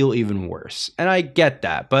death feel even worse. And I get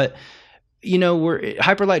that, but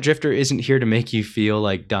Hyper Light Drifter isn't here to make you feel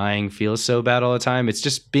like dying feels so bad all the time. It's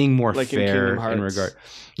just being more like fair in regard.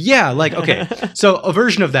 Yeah, like, okay. So a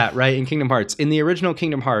version of that, right? In Kingdom Hearts. In the original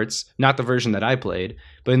Kingdom Hearts, not the version that I played,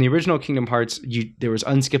 but in the original Kingdom Hearts, there was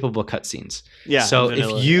unskippable cutscenes. Yeah.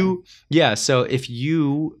 So if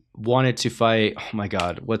you wanted to fight, oh my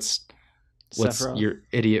God, what's Sephiroth? Your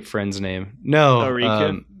idiot friend's name? No,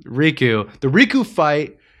 Riku. Riku. The Riku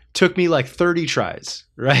fight took me like 30 tries,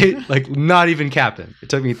 right? Like, not even capping. It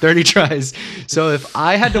took me 30 tries. So if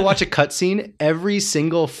I had to watch a cutscene every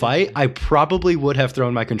single fight, I probably would have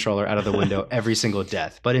thrown my controller out of the window every single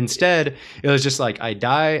death. But instead, it was just like, I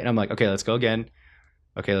die and I'm like, okay, let's go again.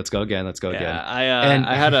 Okay, let's go again. Let's go again.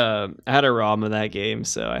 I had a ROM of that game,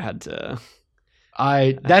 so I had to.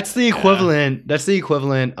 That's the equivalent. That's the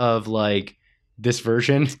equivalent of like this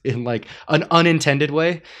version in like an unintended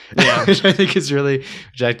way, which I think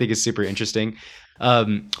is super interesting.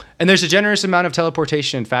 And there's a generous amount of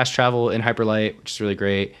teleportation and fast travel in Hyper Light, which is really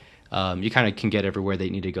great. You kind of can get everywhere they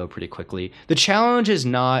need to go pretty quickly. The challenge is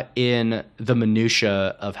not in the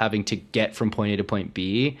minutia of having to get from point A to point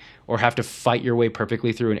B or have to fight your way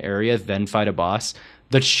perfectly through an area, then fight a boss.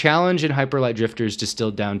 The challenge in Hyper Light Drifter is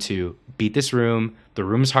distilled down to beat this room. The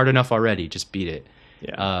room's hard enough already. Just beat it.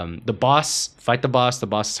 Yeah. Fight the boss. The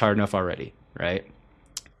boss is hard enough already, right?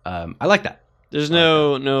 I like that. There's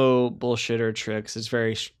no bullshit or tricks. It's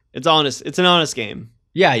honest. It's an honest game.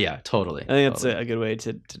 Yeah, totally. I think that's a good way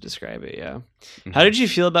to describe it. Yeah. Mm-hmm. How did you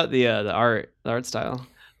feel about the art style?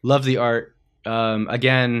 Love the art.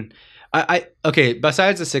 Again, okay.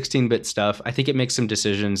 Besides the 16-bit stuff, I think it makes some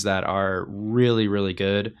decisions that are really, really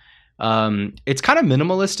good. It's kind of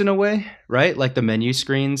minimalist in a way, right? Like the menu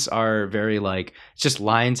screens are very like, it's just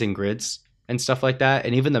lines and grids and stuff like that.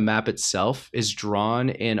 And even the map itself is drawn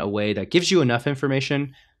in a way that gives you enough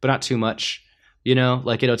information, but not too much,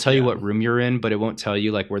 like it'll tell you what room you're in, but it won't tell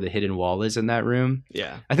you like where the hidden wall is in that room.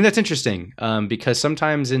 Yeah. I think that's interesting. Because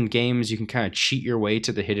sometimes in games you can kind of cheat your way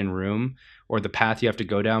to the hidden room or the path you have to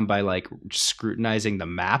go down by like scrutinizing the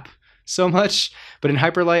map so much. But in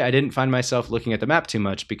Hyper Light, I didn't find myself looking at the map too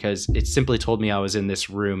much because it simply told me I was in this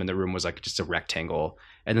room and the room was like just a rectangle.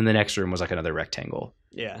 And then the next room was like another rectangle.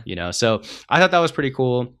 Yeah. So I thought that was pretty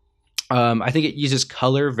cool. I think it uses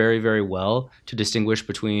color very, very well to distinguish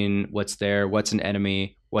between what's there, what's an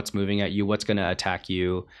enemy, what's moving at you, what's going to attack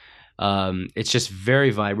you. It's just very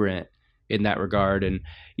vibrant in that regard. And,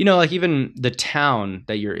 like even the town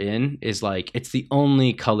that you're in is like, it's the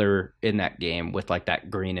only color in that game with like that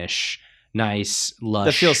greenish, nice, lush.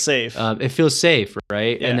 That feels safe. It feels safe,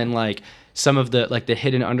 right? Yeah. And then like some of the like the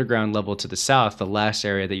hidden underground level to the south, the last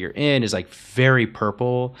area that you're in is like very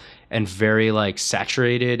purple and very like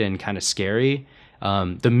saturated and kind of scary.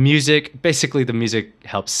 The music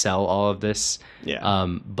helps sell all of this. Yeah.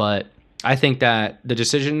 But I think that the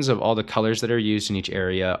decisions of all the colors that are used in each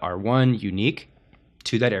area are one, unique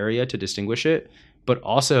to that area to distinguish it, but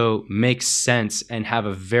also make sense and have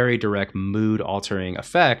a very direct mood altering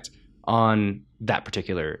effect on that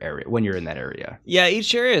particular area when you're in that area. Yeah,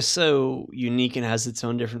 each area is so unique and has its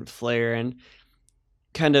own different flair and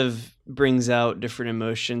kind of brings out different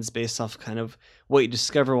emotions based off kind of what you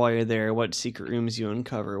discover while you're there, what secret rooms you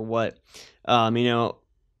uncover, what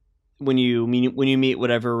when you meet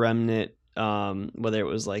whatever remnant, whether it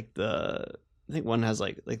was like I think one has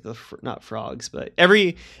like the not frogs, but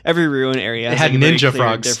every ruin area has had like ninja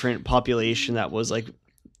frogs, different population that was like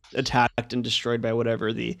attacked and destroyed by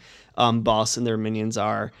whatever the boss and their minions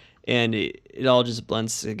are, and it all just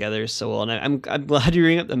blends together so well. And I'm glad you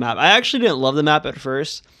bring up the map. I actually didn't love the map at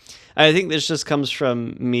first. I think this just comes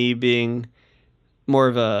from me being more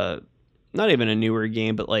of a, not even a newer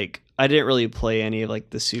game, but like I didn't really play any of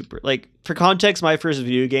like the super, like for context, my first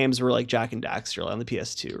video games were like Jak and Daxter on the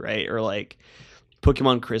PS2, right? Or like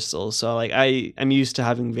Pokemon Crystal. So like I'm used to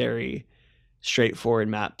having very straightforward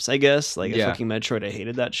maps, I guess. Like fucking Metroid, I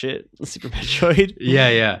hated that shit. Super Metroid.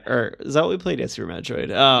 Yeah. Or is that what we played? Yeah, Super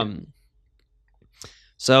Metroid.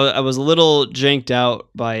 So I was a little janked out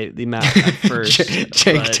by the map at first.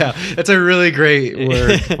 Janked out. That's a really great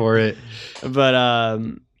word for it. But I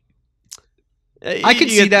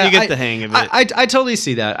could see that. You get the hang of it. I totally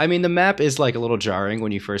see that. I mean, the map is like a little jarring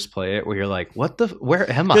when you first play it, where you're like, "What the? Where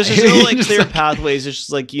am I?" There's just no like clear pathways. It's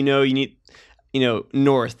just like you need.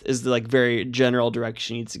 north is the like very general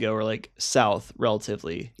direction you need to go, or like south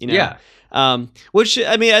relatively, Yeah. Which,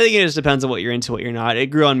 I mean, I think it just depends on what you're into, what you're not. It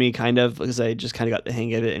grew on me kind of because I just kind of got the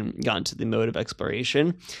hang of it and got into the mode of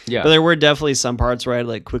exploration. Yeah. But there were definitely some parts where I'd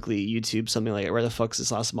like quickly YouTube something like, where the fuck's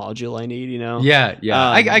this last module I need, Yeah.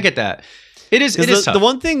 I get that. It is tough. The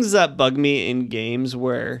one things that bug me in games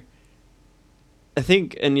where I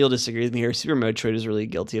think, and you'll disagree with me here, Super Metroid is really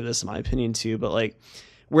guilty of this in my opinion too, but like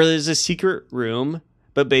where there's a secret room,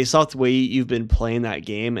 but based off the way you've been playing that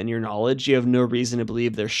game and your knowledge, you have no reason to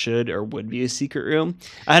believe there should or would be a secret room.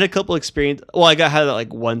 I had a couple experience. Well, had that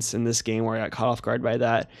like once in this game where I got caught off guard by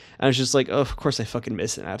that. I was just like, oh, of course I fucking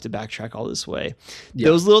missed it. I have to backtrack all this way. Yeah.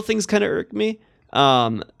 Those little things kind of irk me.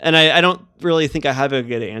 And I don't really think I have a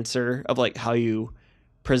good answer of like how you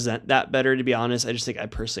present that better, to be honest. I just think I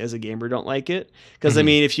personally as a gamer don't like it. Because I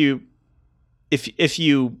mean, if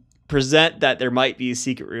you present that there might be a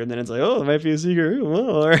secret room, then it's like, oh, there might be a secret room.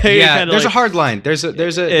 Oh, right? Yeah, there's a hard line. There's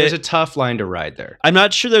a tough line to ride there. I'm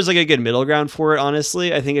not sure there's like a good middle ground for it,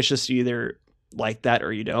 honestly. I think it's just you either like that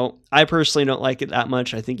or you don't. I personally don't like it that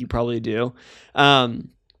much. I think you probably do.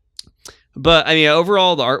 But I mean,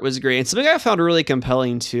 overall, the art was great. And something I found really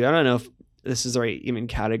compelling too, I don't know if this is the right even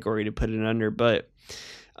category to put it under, but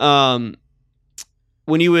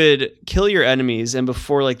when you would kill your enemies and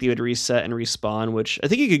before like they would reset and respawn, which I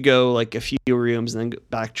think you could go like a few rooms and then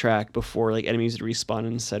backtrack before like enemies would respawn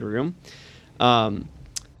in said room.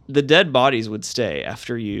 The dead bodies would stay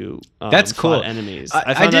after you that's cool enemies.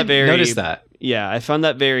 I did notice that. Yeah, I found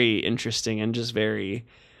that very interesting and just very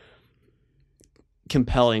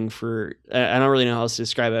compelling for, I don't really know how else to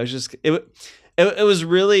describe it. It was just, it was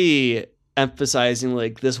really emphasizing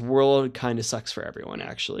like this world kind of sucks for everyone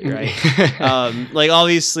actually, right? Like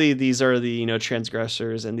obviously these are the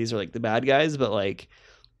transgressors and these are like the bad guys, but like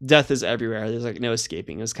death is everywhere. There's like no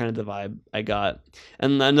escaping. It was kind of the vibe I got.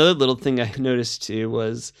 And another little thing I noticed too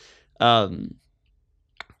was I don't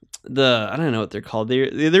know what they're called.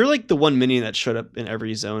 They're like the one minion that showed up in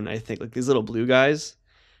every zone, I think, like these little blue guys.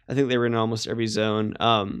 I think they were in almost every zone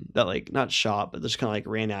that like not shot, but just kind of like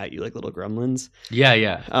ran at you like little gremlins.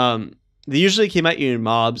 Yeah. They usually came at you in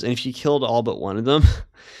mobs, and if you killed all but one of them,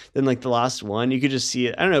 then like the last one, you could just see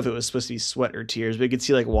it. I don't know if it was supposed to be sweat or tears, but you could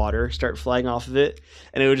see like water start flying off of it,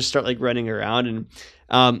 and it would just start like running around.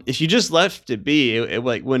 And if you just left it be, it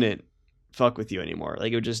like wouldn't fuck with you anymore.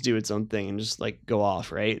 Like it would just do its own thing and just like go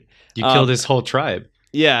off, right? You killed this whole tribe.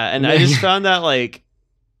 Yeah, and I just found that like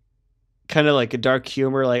kind of like a dark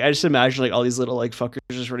humor. Like I just imagine like all these little like fuckers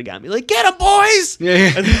just running at me like, get him, boys!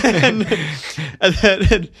 Yeah. And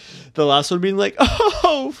then the last one being like,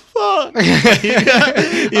 oh fuck,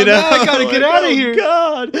 I gotta get out of here.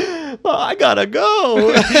 God, I gotta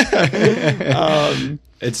go.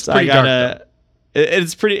 It's pretty dark. It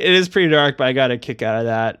is pretty dark, but I got a kick out of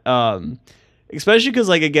that. Especially because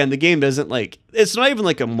like again, the game doesn't like, it's not even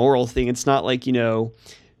like a moral thing. It's not like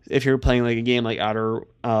if you're playing like a game like Outer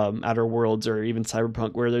Worlds or even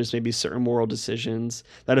Cyberpunk, where there's maybe certain moral decisions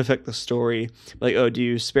that affect the story, like, oh, do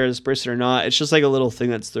you spare this person or not? It's just like a little thing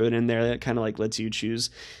that's thrown in there that kind of like lets you choose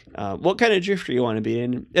what kind of drifter you want to be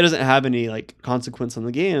in. It doesn't have any like consequence on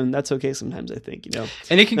the game. That's okay sometimes, I think,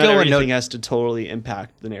 and it can not go everything has to totally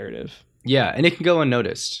impact the narrative. Yeah, and it can go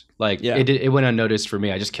unnoticed. Like it went unnoticed for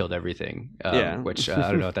me. I just killed everything. Which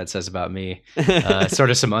I don't know what that says about me. Sort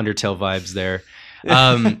of some Undertale vibes there.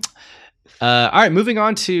 All right, moving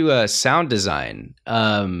on to sound design.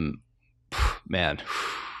 Man,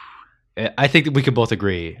 I think that we could both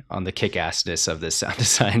agree on the kick-assness of this sound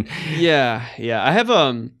design. Yeah. I have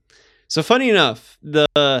so funny enough,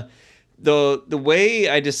 the way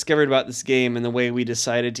I discovered about this game and the way we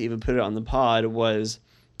decided to even put it on the pod was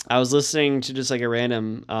I was listening to just like a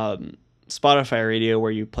random Spotify radio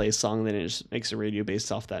where you play a song, then it just makes a radio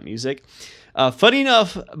based off that music. Funny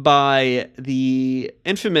enough, by the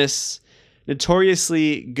infamous,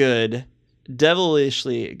 notoriously good,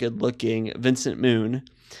 devilishly good-looking Vincent Moon.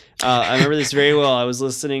 I remember this very well. I was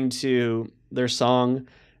listening to their song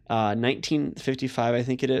 1955, I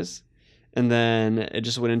think it is. And then it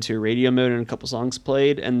just went into radio mode and a couple songs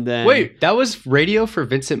played. And then wait, that was radio for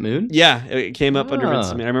Vincent Moon? Yeah, it came up under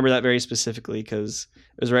Vincent Moon. I remember that very specifically because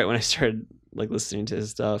it was right when I started like listening to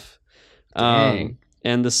his stuff. Dang.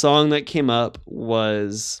 And the song that came up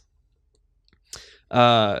was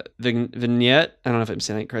Vignette. I don't know if I'm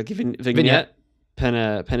saying it correctly. Vignette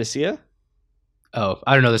Panacea. Oh,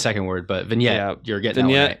 I don't know the second word, but Vignette. Yeah, you're getting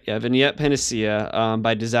Vignette. That one right. Yeah, Vignette Panacea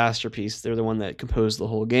by Disaster Piece. They're the one that composed the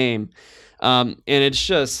whole game. And it's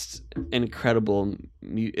just incredible.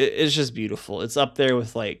 It's just beautiful. It's up there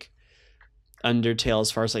with like Undertale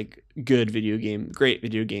as far as like great video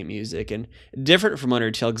game music, and different from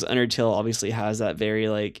Undertale because Undertale obviously has that very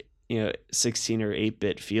like 16 or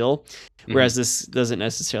 8-bit feel, whereas this doesn't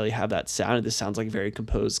necessarily have that sound. This sounds like very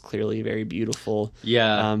composed, clearly very beautiful.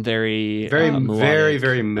 Very melodic,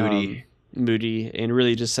 very moody. Moody, and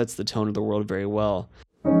really just sets the tone of the world very well.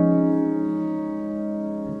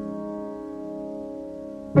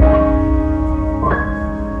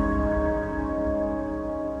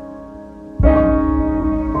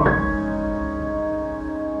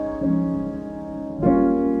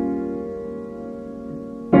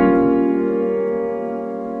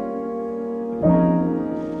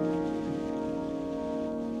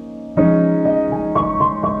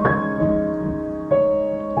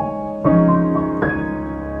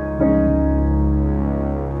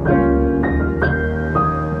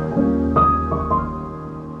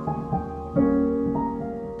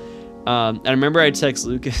 I remember I texted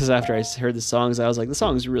Lucas after I heard the songs. I was like, the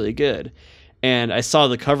song's really good. And I saw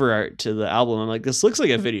the cover art to the album. I'm like, this looks like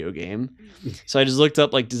a video game. So I just looked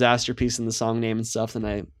up like Disaster Piece and the song name and stuff. And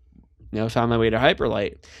I found my way to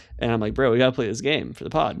Hyperlight. And I'm like, bro, we got to play this game for the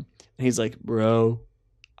pod. And he's like, bro,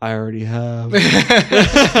 I already have.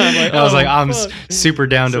 I'm super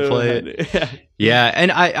down to play it. Yeah.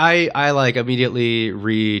 And I like immediately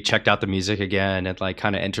rechecked out the music again and like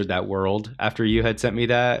kind of entered that world after you had sent me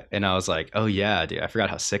that. And I was like, oh yeah, dude, I forgot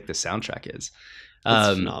how sick the soundtrack is.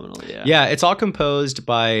 It's phenomenal. Yeah. It's all composed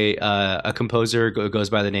by a composer who goes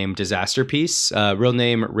by the name Disaster Piece, real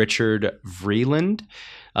name Richard Vreeland.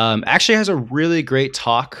 Actually has a really great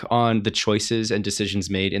talk on the choices and decisions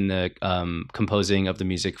made in the composing of the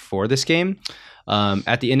music for this game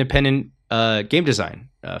at the Independent Game Design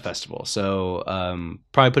Festival. So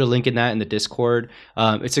probably put a link in that in the Discord.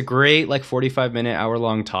 It's a great like 45-minute,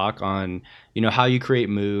 hour-long talk on how you create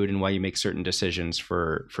mood and why you make certain decisions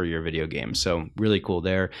for your video game. So really cool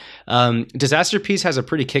there. Disaster Piece has a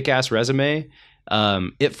pretty kick-ass resume.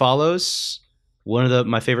 It Follows, one of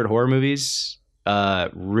my favorite horror movies.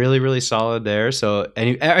 Really, really solid there. So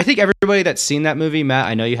I think everybody that's seen that movie, Matt,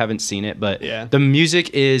 I know you haven't seen it, but the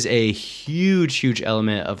music is a huge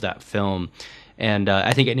element of that film. And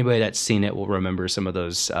I think anybody that's seen it will remember some of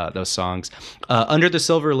those songs. Under the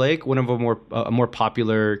Silver Lake, one of a more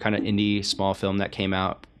popular kind of indie small film that came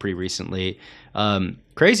out pretty recently.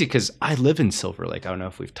 Crazy because I live in Silver Lake. I don't know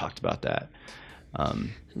if we've talked about that.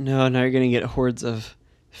 No, now you're gonna get hordes of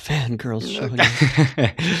fangirls showing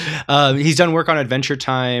up. He's done work on Adventure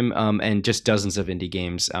Time and just dozens of indie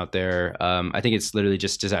games out there. I think it's literally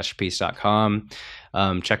just disasterpiece.com.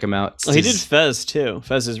 Check him out. He did Fez too.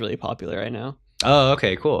 Fez is really popular right now. Oh,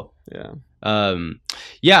 okay, cool.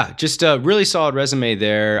 Yeah. Just a really solid resume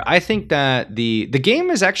there. I think that the game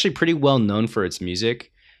is actually pretty well known for its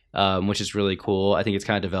music, which is really cool. I think it's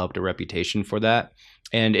kind of developed a reputation for that.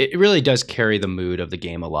 And it really does carry the mood of the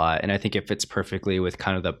game a lot. And I think it fits perfectly with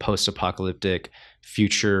kind of the post-apocalyptic,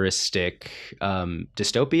 futuristic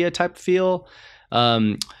dystopia type feel.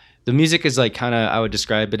 The music is like kind of, I would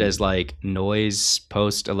describe it as like noise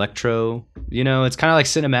post-electro. It's kind of like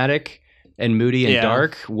cinematic and moody and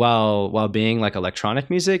dark while being like electronic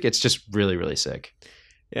music. It's just really, really sick.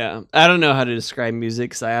 Yeah, I don't know how to describe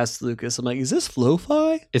music because I asked Lucas, I'm like, is this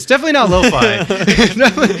lo-fi? It's definitely not lo-fi.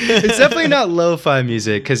 It's definitely not lo-fi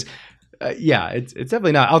music because, it's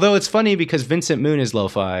definitely not. Although it's funny because Vincent Moon is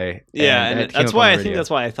lo-fi. Yeah, and that's why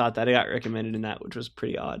I thought that it got recommended in that, which was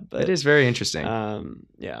pretty odd. But it is very interesting.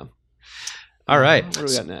 Yeah. All right. What do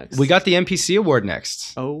we got next? We got the NPC award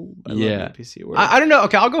next. Oh, I love the NPC award. I don't know.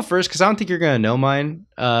 Okay, I'll go first because I don't think you're going to know mine.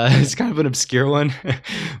 It's kind of an obscure one.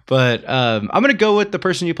 But I'm going to go with the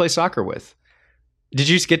person you play soccer with. Did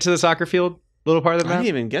you get to the soccer field little part of the map? I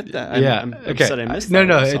didn't even get that. I'm okay. upset I missed no,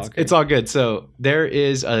 that. it's all good. So there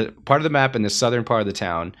is a part of the map in the southern part of the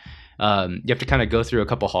town. You have to kind of go through a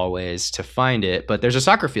couple hallways to find it, but there's a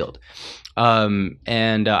soccer field.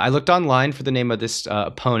 And I looked online for the name of this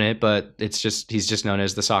opponent, but he's just known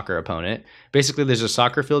as the soccer opponent. Basically, there's a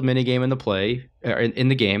soccer field minigame in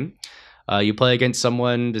the game. You play against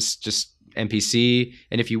someone, just NPC,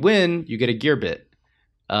 and if you win, you get a gear bit.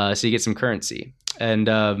 So you get some currency. And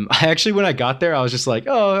I actually, when I got there, I was just like,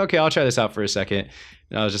 oh, okay, I'll try this out for a second.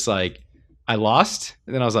 And I was just like, I lost.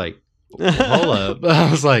 And then I was like, hold up. I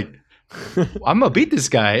was like, I'm gonna beat this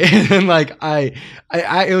guy. And like I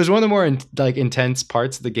it was one of the more intense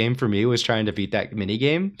parts of the game for me was trying to beat that mini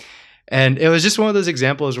game. And it was just one of those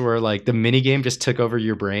examples where like the mini game just took over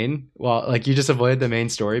your brain while like you just avoided the main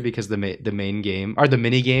story because the main game or the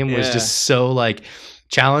mini game was just so like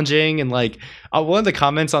challenging. And like one of the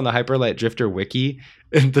comments on the Hyperlight Drifter wiki,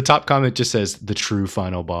 the top comment just says the true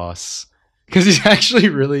final boss. because he's actually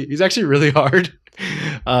really hard.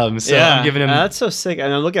 So yeah, I'm giving him. that's so sick.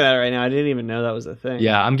 And I'm looking at it right now. I didn't even know that was a thing.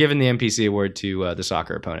 Yeah, I'm giving the NPC award to the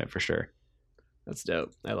soccer opponent for sure. That's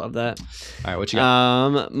dope. I love that. All right, what you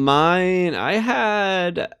got? Mine. I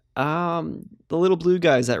had the little blue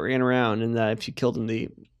guys that ran around, and that if you killed them, they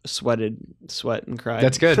sweat and cried.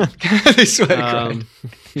 That's good. They sweat and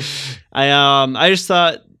cried. I just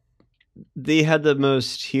thought they had the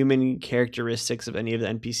most human characteristics of any of the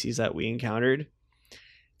NPCs that we encountered.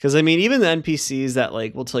 Because I mean, even the NPCs that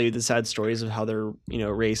like will tell you the sad stories of how their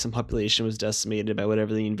race and population was decimated by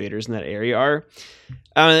whatever the invaders in that area are,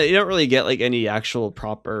 you don't really get like any actual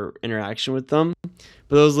proper interaction with them.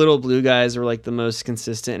 But those little blue guys were like the most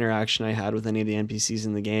consistent interaction I had with any of the NPCs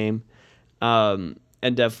in the game. And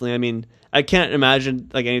definitely, I mean, I can't imagine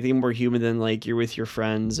like anything more human than like you're with your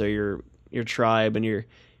friends or your tribe and you're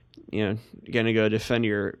gonna go defend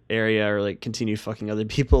your area or like continue fucking other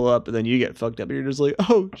people up, and then you get fucked up and you're just like,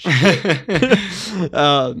 oh shit.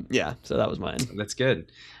 Yeah, so that was mine. That's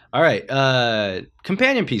good. All right,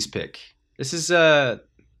 companion piece pick. This is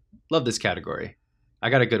love this category. I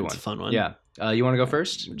got a good one. It's a fun one. Yeah. You want to go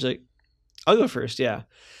first? I'll go first. Yeah.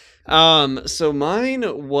 So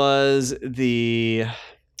mine was the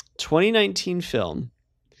 2019 film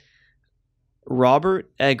Robert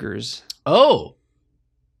Eggers. Oh.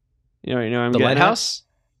 I'm The Lighthouse?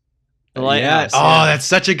 The Lighthouse. Yeah. Oh, that's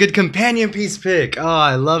such a good companion piece pick. Oh,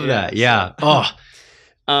 I love that. Yeah. Oh.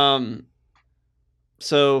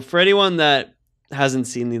 So for anyone that hasn't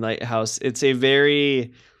seen The Lighthouse, it's a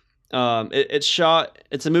very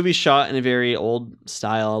it's a movie shot in a very old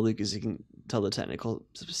style, because you can tell the technical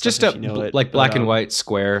stuff just if you know it. Like black and white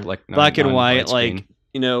square, like black and white, like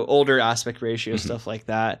older aspect ratio stuff like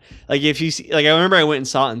that. Like if you see, like I remember I went and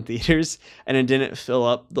saw it in theaters and it didn't fill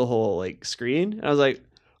up the whole like screen. And I was like,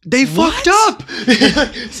 they fucked up.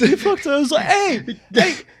 They fucked up. I was like, hey,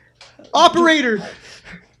 operator,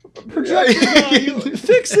 projector,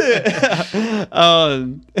 fix it.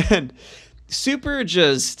 And super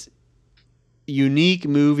just unique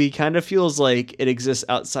movie. Kind of feels like it exists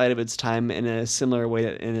outside of its time in a similar way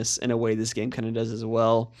that in a way this game kind of does as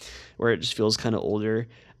well, where it just feels kind of older,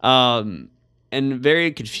 and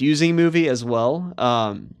very confusing movie as well.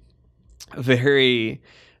 Very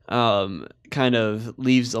kind of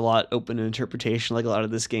leaves a lot open to interpretation, like a lot of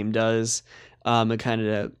this game does. It kind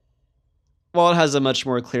of, while it has a much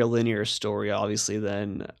more clear linear story, obviously,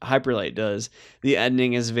 than Hyperlight does, the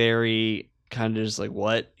ending is very kind of just like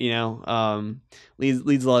what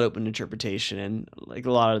leads a lot of open interpretation, and like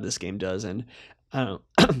a lot of this game does. And I don't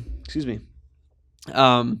know, excuse me.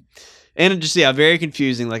 And it just very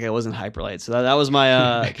confusing. Like I wasn't Hyperlight, so that was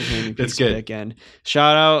my companion piece pick. And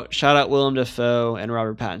shout out Willem Dafoe and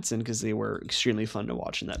Robert Pattinson, because they were extremely fun to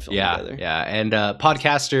watch in that film together. Yeah, and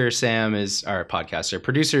producer Sam is happy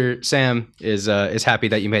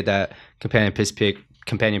that you made that companion piece pick.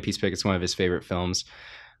 It's one of his favorite films.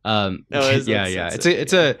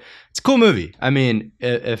 It's a cool movie. I mean,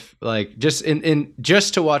 if like just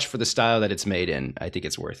to watch for the style that it's made in, I think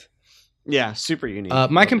it's worth. Yeah, super unique.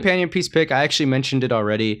 My companion piece pick, I actually mentioned it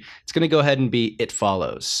already. It's going to go ahead and be It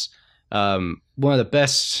Follows. One of the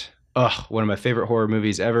best, one of my favorite horror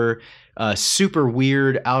movies ever. Super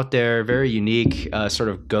weird, out there, very unique, sort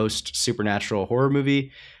of ghost supernatural horror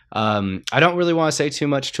movie. I don't really want to say too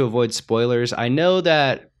much to avoid spoilers. I know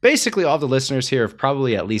that basically all the listeners here have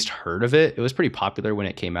probably at least heard of it. It was pretty popular when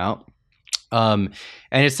it came out. And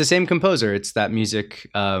it's the same composer. It's that music,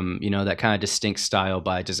 that kind of distinct style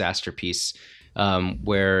by Disaster Piece,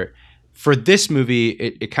 where for this movie,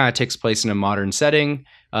 it kind of takes place in a modern setting.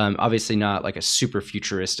 Obviously not like a super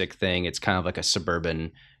futuristic thing. It's kind of like a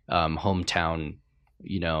suburban hometown,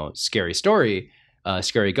 scary story,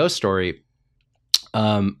 scary ghost story.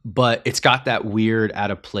 But it's got that weird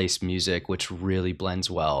out of place music, which really blends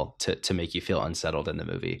well to make you feel unsettled in the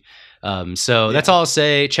movie. That's all I'll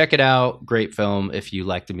say. Check it out. Great film if you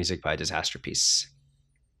like the music by Disaster Piece.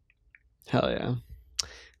 Hell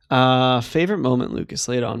yeah. Favorite moment, Lucas?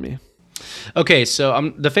 Lay it on me. Okay,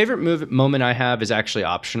 so the favorite moment I have is actually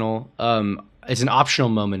optional. It's an optional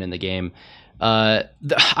moment in the game.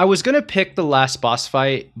 I was going to pick the last boss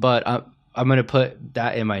fight, but I'm going to put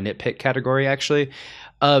that in my nitpick category, actually.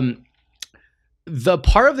 The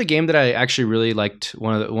part of the game that I actually really liked,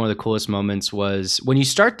 one of the coolest moments, was when you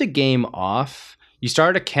start the game off, you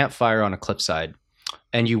start at a campfire on a cliffside,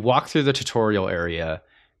 and you walk through the tutorial area,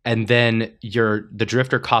 and then the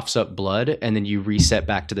drifter coughs up blood, and then you reset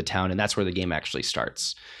back to the town, and that's where the game actually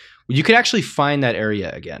starts. You could actually find that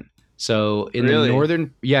area again. So in Really? in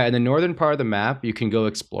the northern part of the map, you can go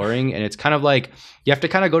exploring, and it's kind of like you have to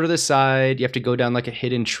kind of go to the side. You have to go down like a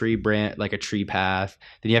hidden tree branch, like a tree path.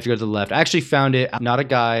 Then you have to go to the left. I actually found it, not a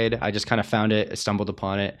guide. I just kind of found it, stumbled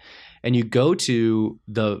upon it, and you go to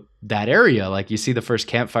that area. Like you see the first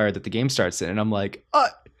campfire that the game starts in, and I'm like,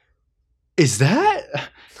 is that?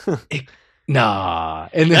 Nah.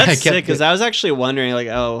 And then That's sick, because I was actually wondering, like,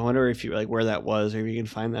 I wonder if you like where that was, or if you can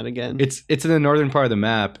find that again. It's in the northern part of the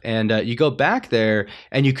map, and you go back there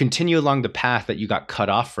and you continue along the path that you got cut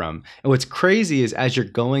off from. And what's crazy is as you're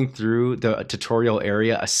going through the tutorial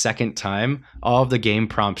area a second time, all of the game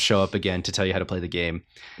prompts show up again to tell you how to play the game.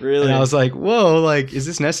 Really? And I was like, whoa, like, is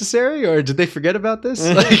this necessary, or did they forget about this?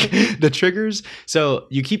 Like the triggers. So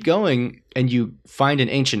you keep going and you find an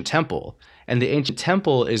ancient temple. And the ancient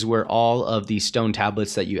temple is where all of the stone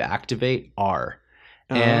tablets that you activate are.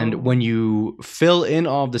 And when you fill in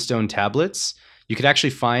all of the stone tablets, you could actually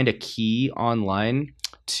find a key online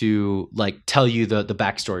to like tell you the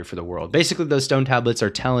backstory for the world. Basically, those stone tablets are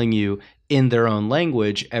telling you in their own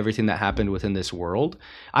language everything that happened within this world.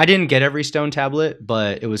 I didn't get every stone tablet,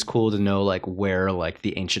 but it was cool to know like where like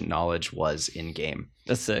the ancient knowledge was in game.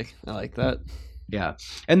 That's sick. I like that. Yeah.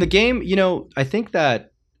 And the game, you know, I think that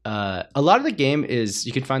a lot of the game is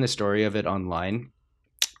you can find the story of it online.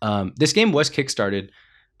 This game was kickstarted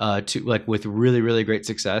to like with really, really great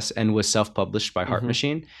success and was self-published by Heart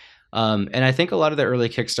Machine. And I think a lot of the early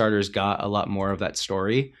Kickstarters got a lot more of that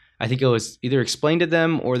story. I think it was either explained to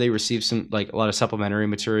them or they received some like a lot of supplementary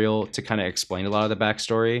material to kind of explain a lot of the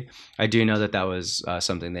backstory. I do know that was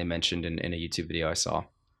something they mentioned in a YouTube video I saw.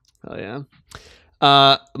 Oh yeah.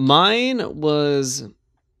 Mine was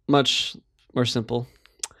much more simple.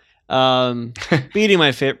 Beating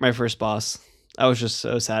my first boss. I was just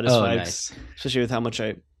so satisfied, nice. Especially with how much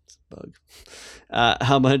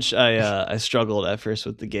I struggled at first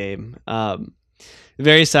with the game.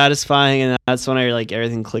 Very satisfying, and that's when I like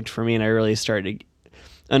everything clicked for me, and I really started to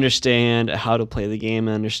understand how to play the game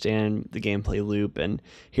and understand the gameplay loop, and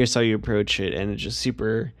here's how you approach it, and it's just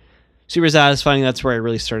super, super satisfying. That's where I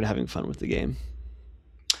really started having fun with the game.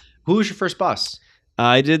 Who was your first boss?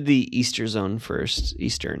 I did the Eastern Zone first,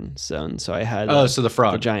 so I had so the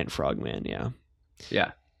frog, the giant frogman, yeah,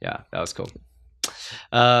 that was cool.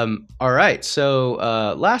 All right,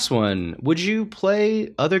 so last one. Would you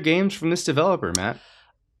play other games from this developer, Matt?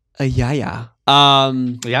 Yeah. I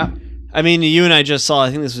mean, you and I just saw.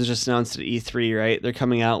 I think this was just announced at E3, right? They're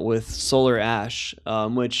coming out with Solar Ash,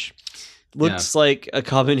 which looks like a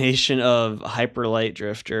combination of Hyper Light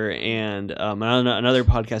Drifter and another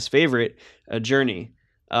podcast favorite, Journey.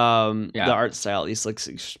 The art style at least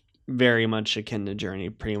looks very much akin to Journey,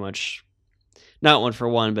 pretty much. Not one for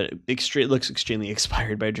one, but it looks extremely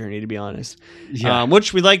inspired by Journey, to be honest. Yeah.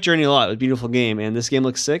 Which we like Journey a lot. It's a beautiful game, and this game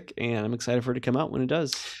looks sick, and I'm excited for it to come out when it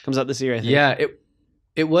does. Comes out this year, I think. Yeah,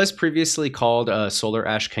 it was previously called Solar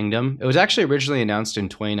Ash Kingdom. It was actually originally announced in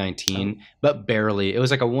 2019, but barely. It was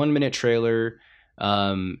like a 1-minute trailer.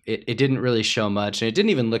 It didn't really show much, and it didn't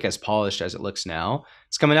even look as polished as it looks now.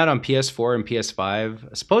 It's coming out on PS4 and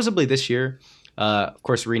PS5, supposedly this year. Of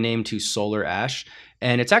course, renamed to Solar Ash.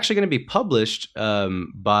 And it's actually going to be published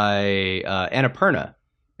by Annapurna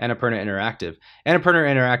Interactive. Annapurna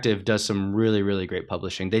Interactive does some really, really great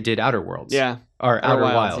publishing. They did Outer Worlds. Yeah. Or Outer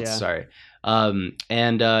Wilds, sorry.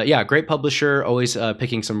 Great publisher, always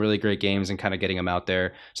picking some really great games and kind of getting them out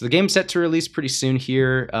there. So the game's set to release pretty soon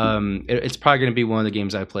here. It's probably going to be one of the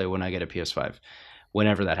games I play when I get a PS5,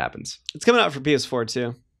 whenever that happens. It's coming out for PS4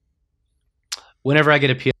 too. Whenever I get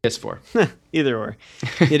a PS4. Either or.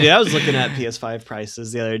 Yeah, dude, I was looking at PS5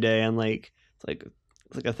 prices the other day, and it's like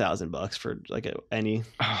 $1,000 for like any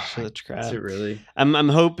such crap. Is it really? I'm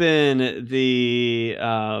hoping the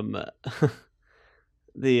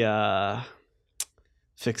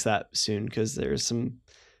fix that soon, because there's some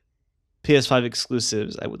PS5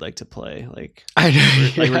 exclusives I would like to play. Like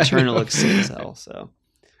Returnal looks sick as hell. So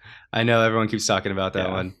I know everyone keeps talking about that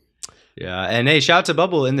one. Yeah, and hey, shout out to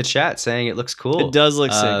Bubble in the chat saying it looks cool. It does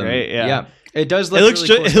look sick, right? Yeah, it does look. It looks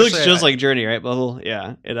really cool, it looks just like Journey, right, Bubble?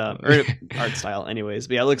 Yeah, or art style, anyways.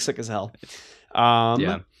 But yeah, it looks sick as hell. All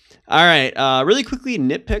right, really quickly,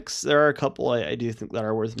 nitpicks. There are a couple I do think that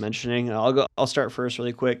are worth mentioning. I'll start first,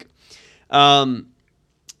 really quick. I'm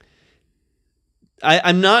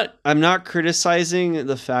not criticizing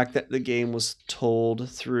the fact that the game was told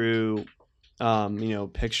through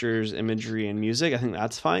pictures, imagery, and music. I think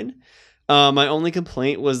that's fine. My only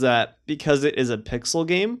complaint was that because it is a pixel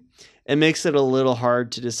game, it makes it a little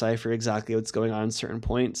hard to decipher exactly what's going on in certain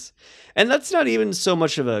points. And that's not even so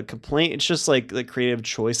much of a complaint. It's just like the creative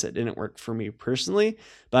choice that didn't work for me personally,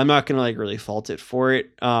 but I'm not going to like really fault it for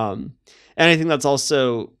it. And I think that's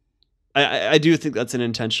also, I do think that's an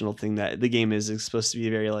intentional thing, that the game is supposed to be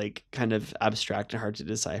very like kind of abstract and hard to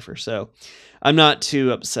decipher. So I'm not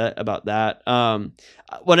too upset about that.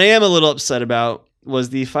 What I am a little upset about was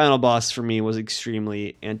the final boss for me was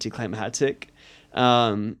extremely anticlimactic.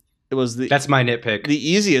 It was that's my nitpick. The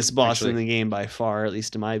easiest boss in the game by far, at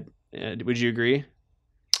least in my. Would you agree?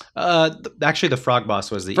 Actually, the frog boss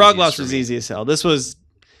was the frog boss was easy as hell. This was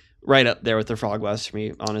right up there with the frog boss for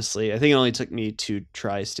me. Honestly, I think it only took me 2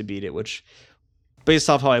 tries to beat it, which, based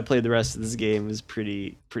off how I played the rest of this game, was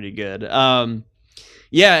pretty good.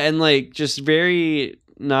 Yeah, and like just very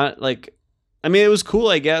not like. I mean, it was cool,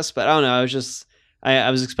 I guess, but I don't know. I was just.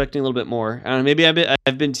 I was expecting a little bit more. I don't know, maybe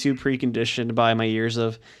I've been too preconditioned by my years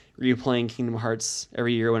of replaying Kingdom Hearts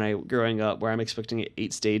every year growing up, where I'm expecting an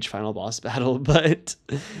 8-stage final boss battle. But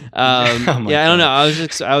I don't know. I was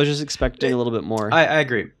just expecting a little bit more. I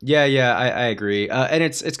agree. Yeah, I agree. And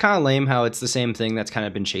it's kind of lame how it's the same thing that's kind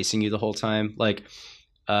of been chasing you the whole time. Like,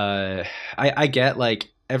 I get like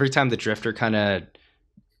every time the Drifter kind of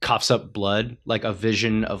coughs up blood, like a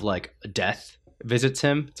vision of like death visits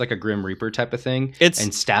him. It's like a Grim Reaper type of thing, and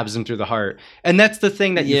stabs him through the heart. And that's the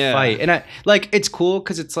thing that you fight. And I like, it's cool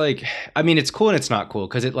because it's like, I mean, it's cool and it's not cool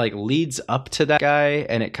because it like leads up to that guy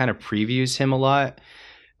and it kind of previews him a lot.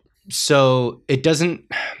 So it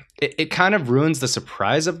doesn't. It kind of ruins the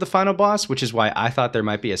surprise of the final boss, which is why I thought there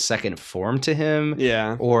might be a second form to him.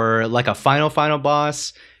 Yeah. Or like a final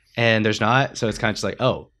boss, and there's not. So it's kind of just like,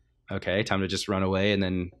 oh, okay, time to just run away. And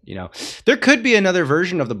then, there could be another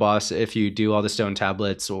version of the boss if you do all the stone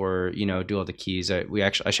tablets or, do all the keys. I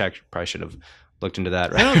probably should have looked into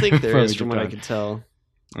that. Right? I don't think there is from what I can tell.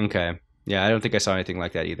 Okay. Yeah, I don't think I saw anything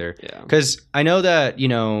like that either. Yeah. Because I know that,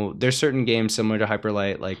 there's certain games similar to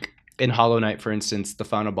Hyperlight, like in Hollow Knight, for instance, the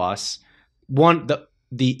final boss, the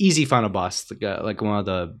easy final boss, like one of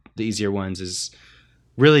the easier ones is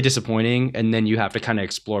really disappointing, and then you have to kind of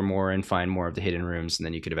explore more and find more of the hidden rooms, and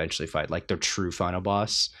then you could eventually fight like the true final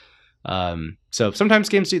boss. So sometimes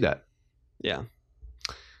games do that. Yeah,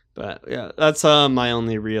 but yeah, that's my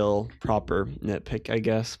only real proper nitpick, I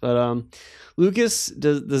guess. But Lucas,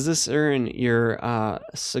 does this earn your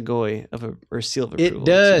Sugoi or seal of approval? It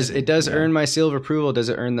does. It does earn my seal of approval. Does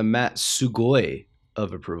it earn the Matt Sugoi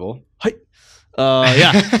of approval? Hi.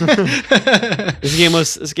 Yeah. This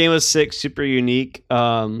game was sick, super unique,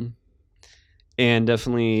 and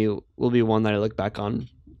definitely will be one that I look back on.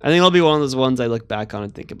 I think it'll be one of those ones I look back on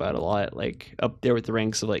and think about a lot, like up there with the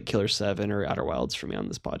ranks of like Killer 7 or Outer Wilds for me on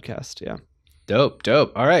this podcast. Yeah.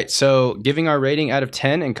 Dope. All right, so giving our rating out of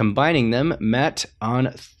 10 and combining them, Matt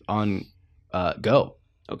on go.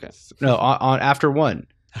 Okay. No, on after 1.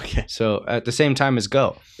 Okay. So at the same time as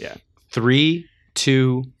go. Yeah. 3,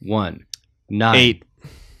 2, 1. 9. 8.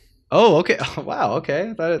 Oh, okay. Oh, wow.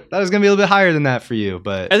 Okay. That was gonna be a little bit higher than that for you,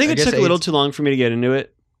 but I think it took a little too long for me to get into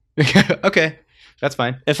it. Okay, that's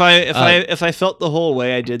fine. If I felt the whole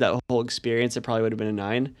way I did that whole experience, it probably would have been a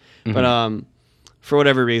 9. Mm-hmm. But for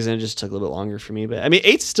whatever reason, it just took a little bit longer for me. But I mean,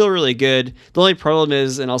 8's still really good. The only problem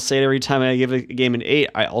is, and I'll say it every time I give a game an 8,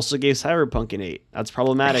 I also gave Cyberpunk an 8. That's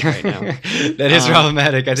problematic right now. That is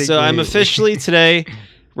problematic. I think so. I'm officially today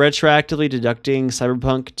retroactively deducting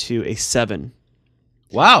Cyberpunk to a 7.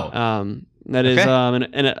 Wow. That is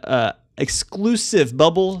an exclusive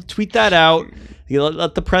bubble. Tweet that out. You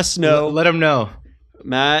let the press know. Let them know.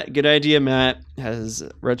 Matt, good idea. Matt has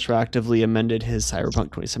retroactively amended his Cyberpunk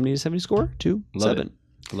 2070 score to 7.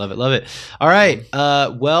 Love it. All right.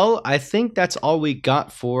 Well, I think that's all we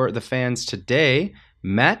got for the fans today.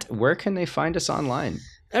 Matt, where can they find us online?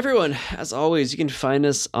 Everyone, as always, you can find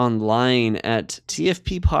us online at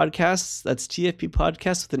TFP Podcasts. That's TFP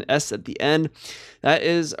Podcasts with an S at the end. That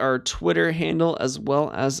is our Twitter handle as well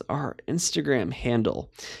as our Instagram handle.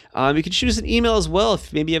 You can shoot us an email as well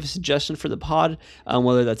if maybe you have a suggestion for the pod,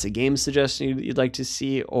 whether that's a game suggestion you'd like to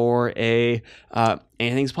see or a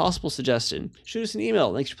anything's possible suggestion. Shoot us an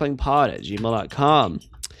email. Thanks for playing pod@gmail.com.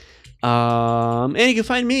 And you can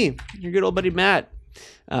find me, your good old buddy Matt.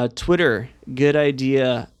 Twitter, good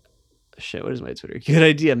idea. Shit, what is my Twitter? Good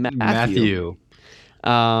idea, Matthew.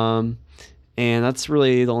 And that's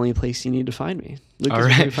really the only place you need to find me. Lucas, where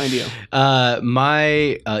can we find you?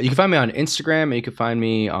 You can find me on Instagram, and you can find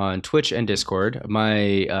me on Twitch and Discord.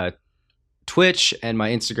 My Twitch and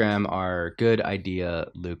my Instagram are Good Idea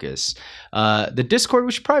Lucas. The Discord,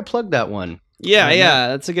 we should probably plug that one. Yeah,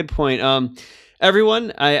 that's a good point.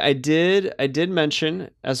 Everyone, I did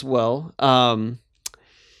mention as well.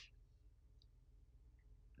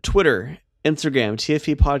 Twitter, Instagram,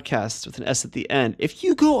 TFP Podcasts with an S at the end. If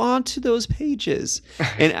you go onto those pages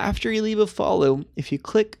and after you leave a follow, if you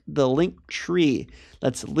click the link tree,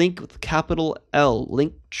 that's link with capital L,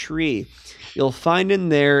 link tree, you'll find in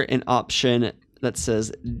there an option that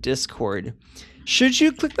says Discord. Should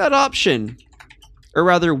you click that option, or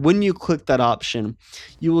rather when you click that option,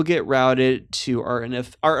 you will get routed to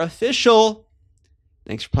our official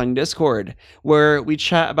Thanks for Playing Discord, where we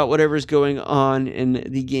chat about whatever's going on in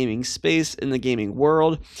the gaming space, in the gaming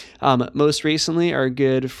world. Most recently, our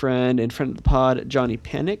good friend and friend of the pod, Johnny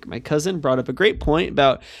Panic, my cousin, brought up a great point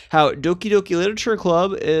about how Doki Doki Literature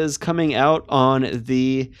Club is coming out on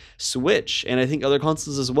the Switch, and I think other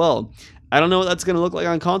consoles as well. I don't know what that's going to look like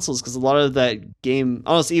on consoles, because a lot of that game,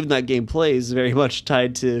 honestly, even that gameplay is very much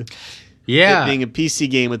tied to it being a PC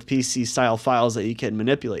game with PC style files that you can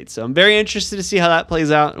manipulate. So I'm very interested to see how that plays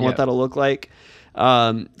out and what that'll look like.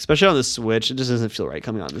 Especially on the Switch. It just doesn't feel right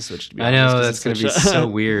coming on the Switch, to be honest. I know, that's going to be so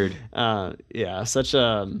weird.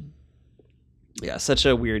 Such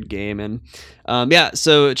a weird game. And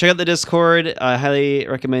so check out the Discord. I highly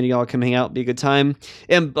recommend y'all come hang out, be a good time.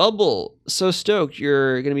 And Bubble, so stoked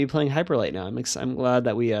you're going to be playing Hyperlight now. I'm glad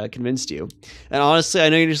that we convinced you. And honestly, I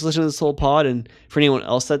know you just listened to this whole pod, and for anyone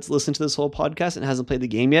else that's listened to this whole podcast and hasn't played the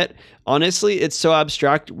game yet, honestly, it's so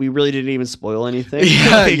abstract, we really didn't even spoil anything.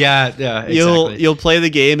 Exactly. You'll play the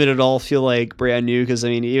game and it'll all feel like brand new, because I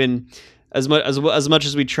mean, even as much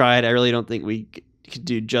as we tried, I really don't think we could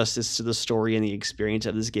do justice to the story and the experience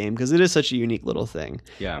of this game, because it is such a unique little thing,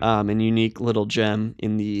 and unique little gem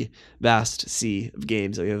in the vast sea of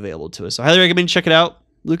games that we have available to us. So I highly recommend you check it out.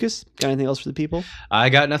 Lucas, got anything else for the people? I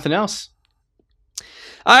got nothing else.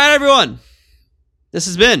 All right, everyone, this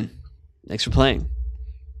has been Thanks for Playing.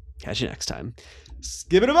 Catch you next time.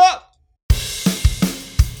 Give it up.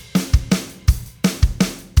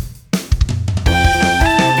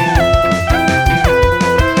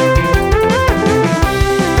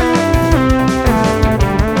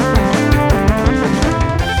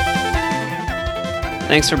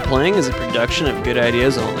 Thanks for Playing is a production of Good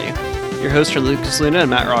Ideas Only. Your hosts are Lucas Luna and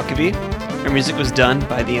Matt Rockaby. Our music was done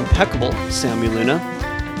by the impeccable Sammy Luna,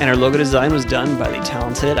 and our logo design was done by the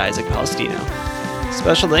talented Isaac Palestino.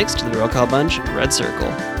 Special thanks to the Roll Call Bunch and Red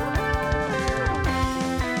Circle.